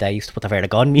back in the day. I used to put the fear of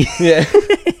God in me. Yeah.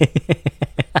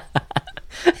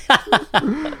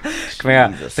 Come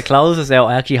here. To close this out,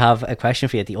 I actually have a question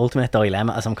for you. The ultimate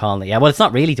dilemma, as I'm calling it. Yeah, well, it's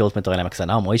not really the ultimate dilemma because I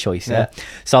know my choice. Yeah.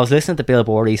 So I was listening to Bill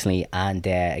Burr recently, and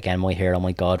again, my hero,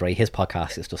 my God, right? His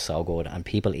podcast is just so good, and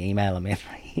people email him in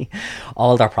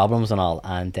all their problems and all,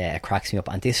 and it cracks me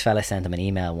up. And this fella sent him an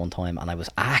email one time, and I was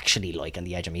actually like on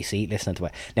the edge of my seat listening to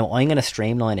it. Now I'm going to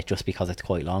streamline it just because it's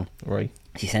quite long. Right.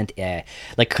 He sent like,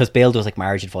 because Bill does like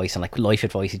marriage advice and like life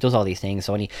advice, he does all these things.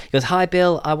 So when he goes, hi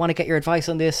Bill, I want to get your advice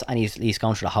on this, and he's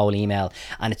gone through the whole email,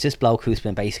 and it's this bloke who's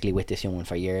been basically with this young one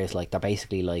for years. Like, they're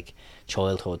basically like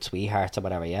childhood sweethearts or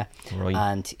whatever. Yeah. Right.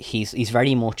 And he's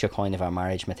very much a kind of a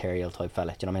marriage material type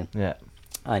fella, do you know what I mean? Yeah.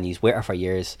 And he's with her for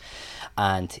years,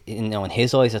 and you know, in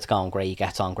his eyes it's going great. He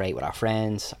gets on great with her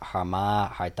friends, her ma,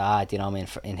 her dad, you know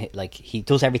what I mean? Like, he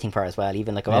does everything for her as well.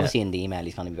 Even like, obviously in the email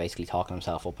he's going to be basically talking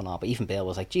himself up and all, but even Bill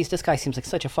was like, geez, this guy seems like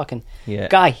such a fucking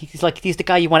guy. He's like, he's the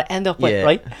guy you want to end up with,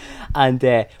 right? And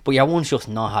but your one's just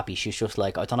not happy. She's just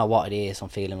like, I don't know what it is, I'm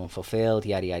feeling unfulfilled,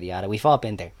 yada yada yada. We've all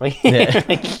been there, right?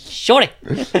 Like, shut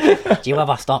it. Do you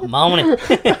ever stop moaning?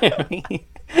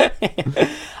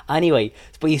 Anyway,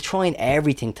 but he's trying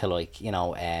everything to, like, you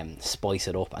know, spice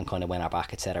it up and kind of win her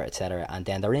back, etc, etc. And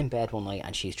then they're in bed one night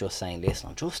and she's just saying, listen,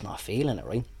 I'm just not feeling it,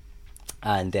 right?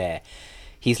 And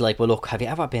he's like, well look, have you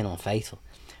ever been unfaithful?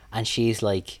 And she's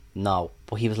like, no.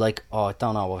 But he was like, oh, I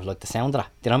don't know, I like the sound of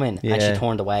that, do you know what I mean? And she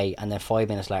turned away, and then 5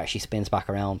 minutes later she spins back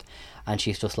around and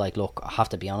she's just like, look, I have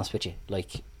to be honest with you,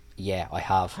 like, yeah, I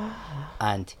have.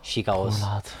 And she goes,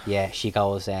 she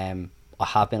goes, I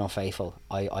have been unfaithful.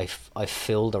 I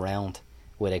fooled around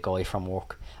with a guy from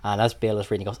work. And as Bill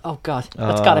is reading, he goes, oh God,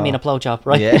 that's got to mean a blowjob,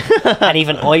 right? Yeah. And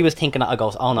even I was thinking that, I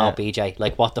goes, oh no, BJ,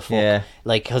 like, what the fuck? Yeah.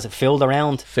 Like, because it fooled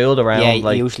around. Yeah,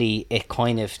 like, usually it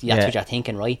kind of, that's what you're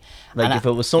thinking, right? Like, and if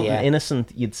it was something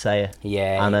innocent, you'd say it.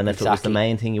 Yeah, and then if it was the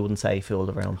main thing, you wouldn't say fooled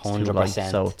around.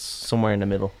 100%. So it's somewhere in the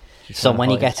middle. So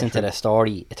when he gets into the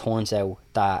story, it turns out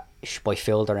that by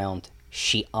fooled around,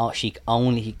 she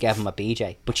only gave him a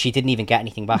BJ, but she didn't even get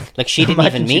anything back. Like, she didn't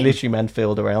even meet. She literally meant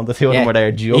fooled around. The two of them were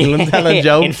there juggling, telling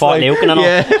jokes in Fort Lucan and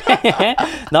all.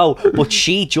 No, but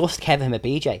she just gave him a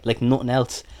BJ, like nothing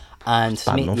else. And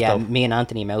me and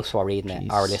Anthony Mouse were reading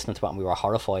it, or listening to it, and we were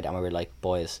horrified, and we were like,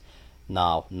 boys,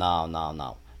 no.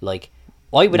 Like,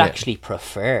 I would actually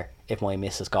prefer if my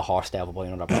missus got horsed over by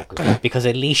another bloke, because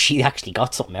at least she actually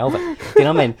got something out of it. Do you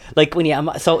know what I mean? Like, when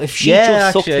you, so if she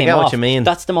just sucked him off,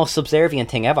 that's the most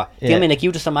subservient thing ever. Do you know what I mean? Like,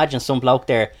 you just imagine some bloke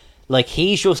there, like,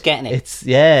 he's just getting it. It's,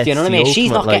 do you know what I mean?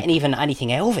 She's not getting even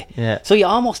anything out of it. Yeah. So you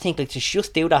almost think, like, does she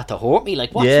just do that to hurt me?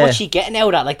 Like, what's she getting out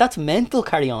of that? Like, that's mental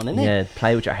carry on, isn't it? Yeah,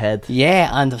 play with your head. Yeah,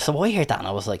 and so I heard that and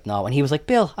I was like, no. And he was like,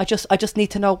 Bill, I just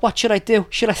need to know, what should I do?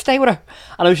 Should I stay with her?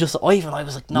 And I was just, I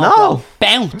was like, no. Bro,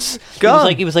 bounce.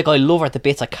 He was like, I love her to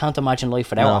bits. I can't imagine life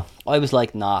without her. I was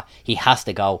like, nah, he has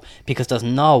to go, because there's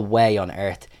no way on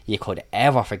earth you could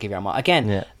ever forgive your mom.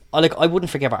 Again, I wouldn't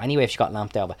forgive her anyway if she got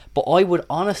lamped over, but I would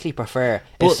honestly prefer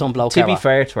if some bloke. To be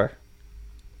fair to her,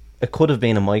 it could have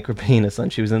been a micro penis,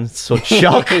 and she was in such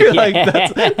shock. Like,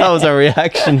 that was her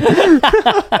reaction.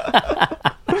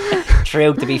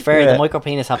 True. To be fair, the micro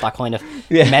penis had that kind of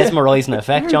mesmerising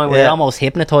effect. John, we're almost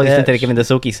hypnotised into giving the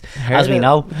suckies, as we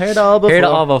know. Heard it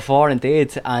all before,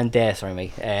 indeed. And sorry,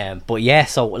 mate. But yeah,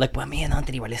 so like when me and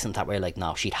Anthony were listening to that, we were like,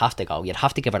 no, she'd have to go. You'd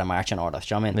have to give her the marching orders.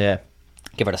 Do you know what I mean? Yeah.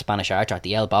 Give her the Spanish archer at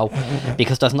the elbow,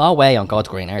 because there's no way on God's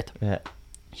green earth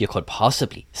you could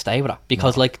possibly stay with her,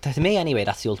 because like, to me anyway,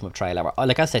 that's the ultimate betrayal ever.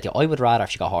 Like I said to you, I would rather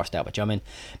if she got horsed out, but do you know what I mean?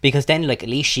 Because then, like, at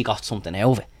least she got something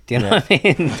out of it. Do you know what I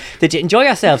mean? Did you enjoy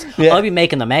yourselves? I'd be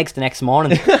making the eggs the next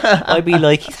morning. I'd be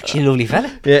like, he's actually a lovely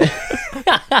fella.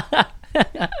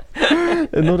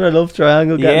 Another love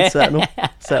triangle getting set up.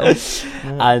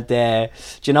 And do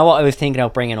you know what I was thinking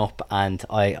of bringing up? And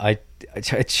I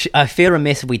feel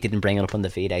remiss if we didn't bring it up on the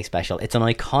V-Day special. It's an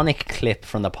iconic clip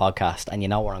from the podcast, and you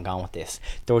know where I'm going with this.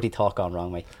 Dirty talk gone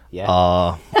wrong, mate. Yeah.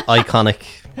 Iconic.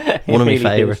 One of my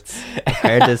favourites.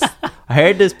 I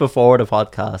heard this before the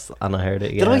podcast, and I heard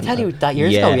it again. Did I tell you that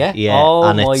years ago? Yeah. Oh,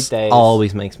 and my days.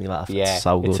 Always makes me laugh. Yeah, it's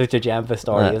so good. It's such a gem of a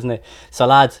story, isn't it? So,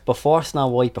 lads, before Snow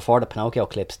White, before the Pinocchio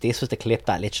clips, this was the clip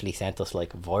that literally sent us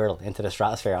like viral into the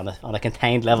stratosphere on a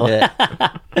contained level. Yeah.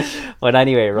 But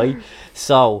anyway, right?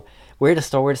 So where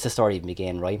does the story even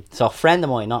begin, right? So a friend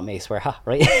of mine, not me, I swear,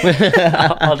 right?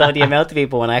 Although the amount of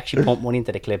people when I actually pump money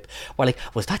into the clip were like,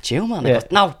 was that you, man? I go,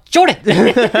 no, Jordan.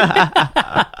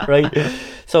 Right?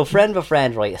 So friend of a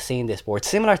friend, right, has seen this board,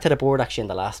 similar to the board actually in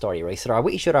the last story, right? So they're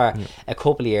with each other a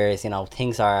couple of years, you know,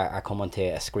 things are coming to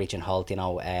a screeching halt, you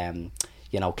know,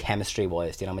 chemistry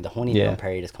wise, you know, I mean, the honeymoon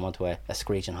period is coming to a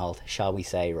screeching halt, shall we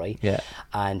say, right? Yeah.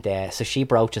 And so she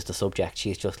broaches the subject.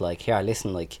 She's just like, here,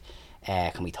 listen, like,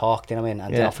 can we talk? Do you know what I mean?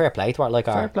 And you know, fair play to her, like,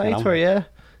 fair play to her, yeah.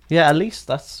 Yeah, at least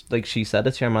that's like she said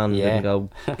it to your man. Didn't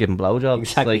go give him blowjobs.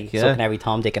 Exactly. Like, sucking every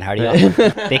Tom, Dick, and Harry off.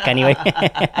 Dick anyway.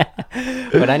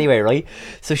 But anyway, right.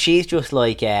 So she's just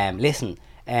like, listen.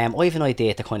 I have an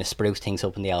idea to kind of spruce things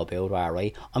up in the old boudoir,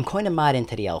 right? I'm kind of mad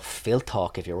into the old Phil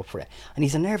talk if you're up for it. And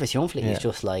he's a nervous young fella. He's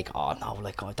just like, oh no,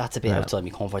 like, oh, that's a bit outside my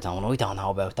comfort zone. I don't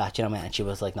know about that, you know what I mean? And she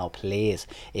was like, no, please,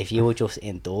 if you would just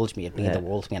indulge me, it'd mean the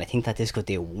world to me. And I think that this could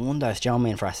do wonders, do you know what I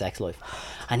mean, for our sex life.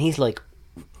 And he's like,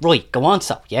 right, go on,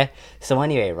 so, yeah? So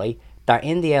anyway, right, they're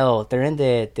in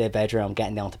the bedroom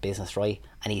getting down to business, right?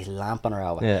 And he's lamping her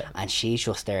over, and she's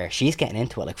just there. She's getting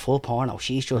into it like full porno.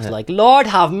 She's just like, Lord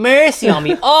have mercy on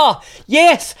me. Oh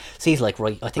yes. So he's like,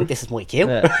 right, I think this is my cue.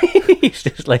 He's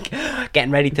just like getting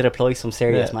ready to deploy some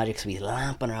serious magic. So he's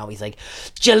lamping her over. He's like,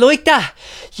 do you like that,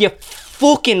 you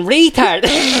fucking retard?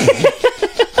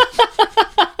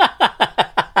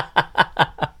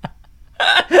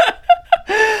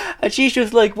 And she's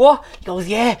just like, what? He goes,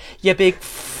 yeah, you big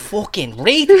fucking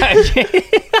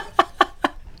retard.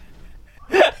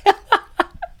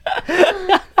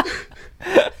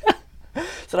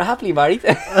 So they're happily married.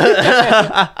 But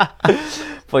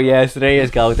yeah, so there you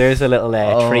go. There's a little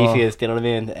tree for you, do you know what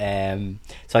I mean?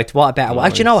 So like, what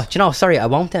about do you know, sorry, I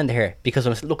won't end here, because I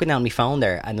was looking down my phone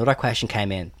there, another question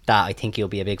came in that I think you'll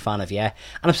be a big fan of, yeah.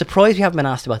 And I'm surprised we haven't been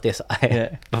asked about this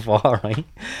before, right?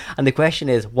 And the question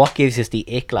is, what gives us the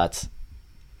ick, lads?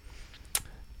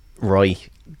 Right,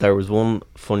 there was one,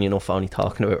 funny enough, only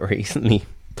talking about recently,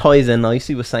 ties in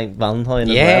nicely with St. Valentine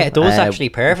as well. It does, actually,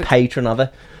 perfect. Patron of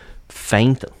it,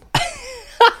 fainting.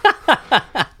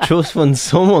 Just when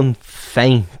someone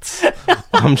faints,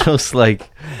 I'm just like,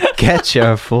 get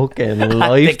your fucking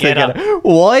life together.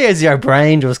 Why is your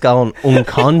brain just going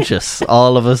unconscious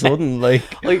all of a sudden? Like,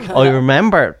 I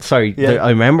remember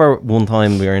one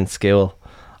time we were in school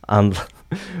and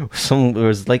there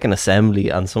was like an assembly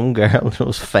and some girl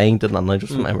just fainted, and I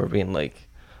just remember being like,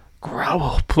 grow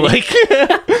up, like,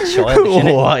 what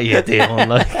are you doing?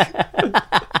 Like,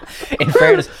 in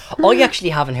fairness, I actually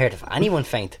haven't heard of anyone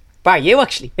faint. Bar you,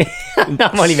 actually.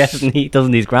 Not only messing, he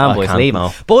doesn't, these grand boys leaving.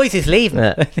 No. Boys is leaving.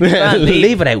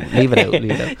 Leave it out.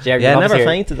 Jerry, yeah, never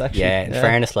fainted, actually. Yeah, in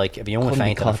fairness, like, if a young one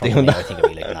fainted in front of me, I think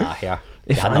I'd be like, nah, here.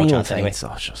 If had anyone no chance faints,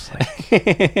 I was just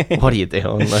like, what are you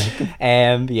doing? Like,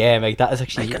 yeah, mate, that is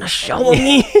actually making a show of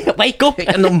me. Wake up.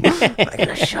 Making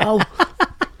a show.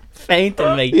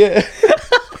 Fainting, mate. Yeah.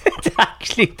 It's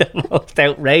actually the most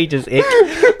outrageous ick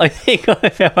I think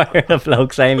I've ever heard a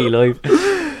bloke say in my life.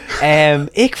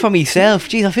 Ick for myself.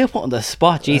 Jeez, I feel put on the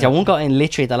spot. Jeez, I won't got in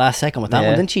literally at the last second with that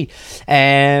one, didn't she?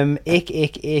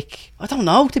 Ick. I don't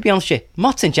know, to be honest with you.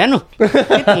 Mots in general. Do you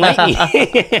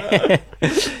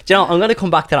know, I'm going to come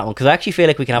back to that one, because I actually feel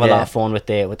like we can have a lot of fun with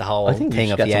the whole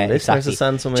thing of exactly.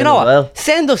 Send some. Do you know what? Well.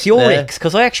 Send us your icks,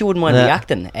 because I actually wouldn't mind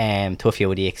reacting to a few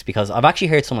of the icks, because I've actually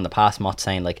heard some in the past Mots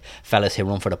saying like fellas who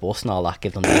run for the bus and all that,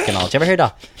 give them the ick and all. Did you ever hear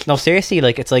that? No, seriously,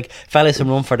 like, it's like fellas who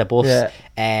run for the bus.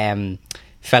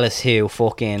 Fellas who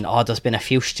fucking, there's been a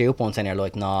few stupid ones, and you're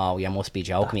like, no, you must be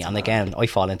joking me. And again, I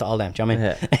fall into all them. Do you know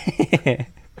what I mean?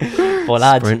 But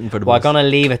lads, we're gonna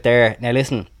leave it there. Now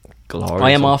listen, I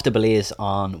am off to Belize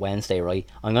on Wednesday, right?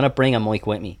 I'm gonna bring a mic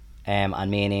with me, and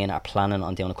me and Ian are planning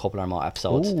on doing a couple of more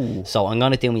episodes. Ooh. So I'm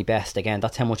gonna do my best. Again,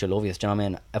 that's how much I love you. Do you know what I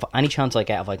mean? If any chance I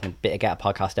get, if I can get a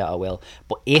podcast out, I will.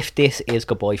 But if this is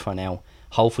goodbye for now,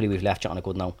 hopefully we've left you on a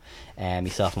good note.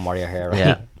 Myself and Warrior here, right?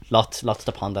 Yeah. Lots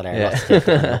to ponder there, lots to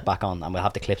look back on, and we'll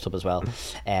have the clips up as well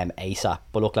ASAP.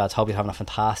 But look, lads, hope you're having a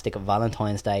fantastic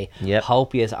Valentine's Day.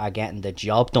 Hope you are getting the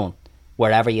job done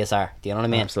wherever you are. Do you know what I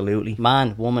mean? Absolutely.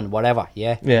 Man, woman, whatever.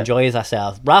 Enjoy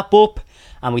yourselves. Wrap up,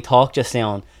 and we talk just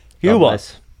soon. You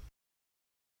was.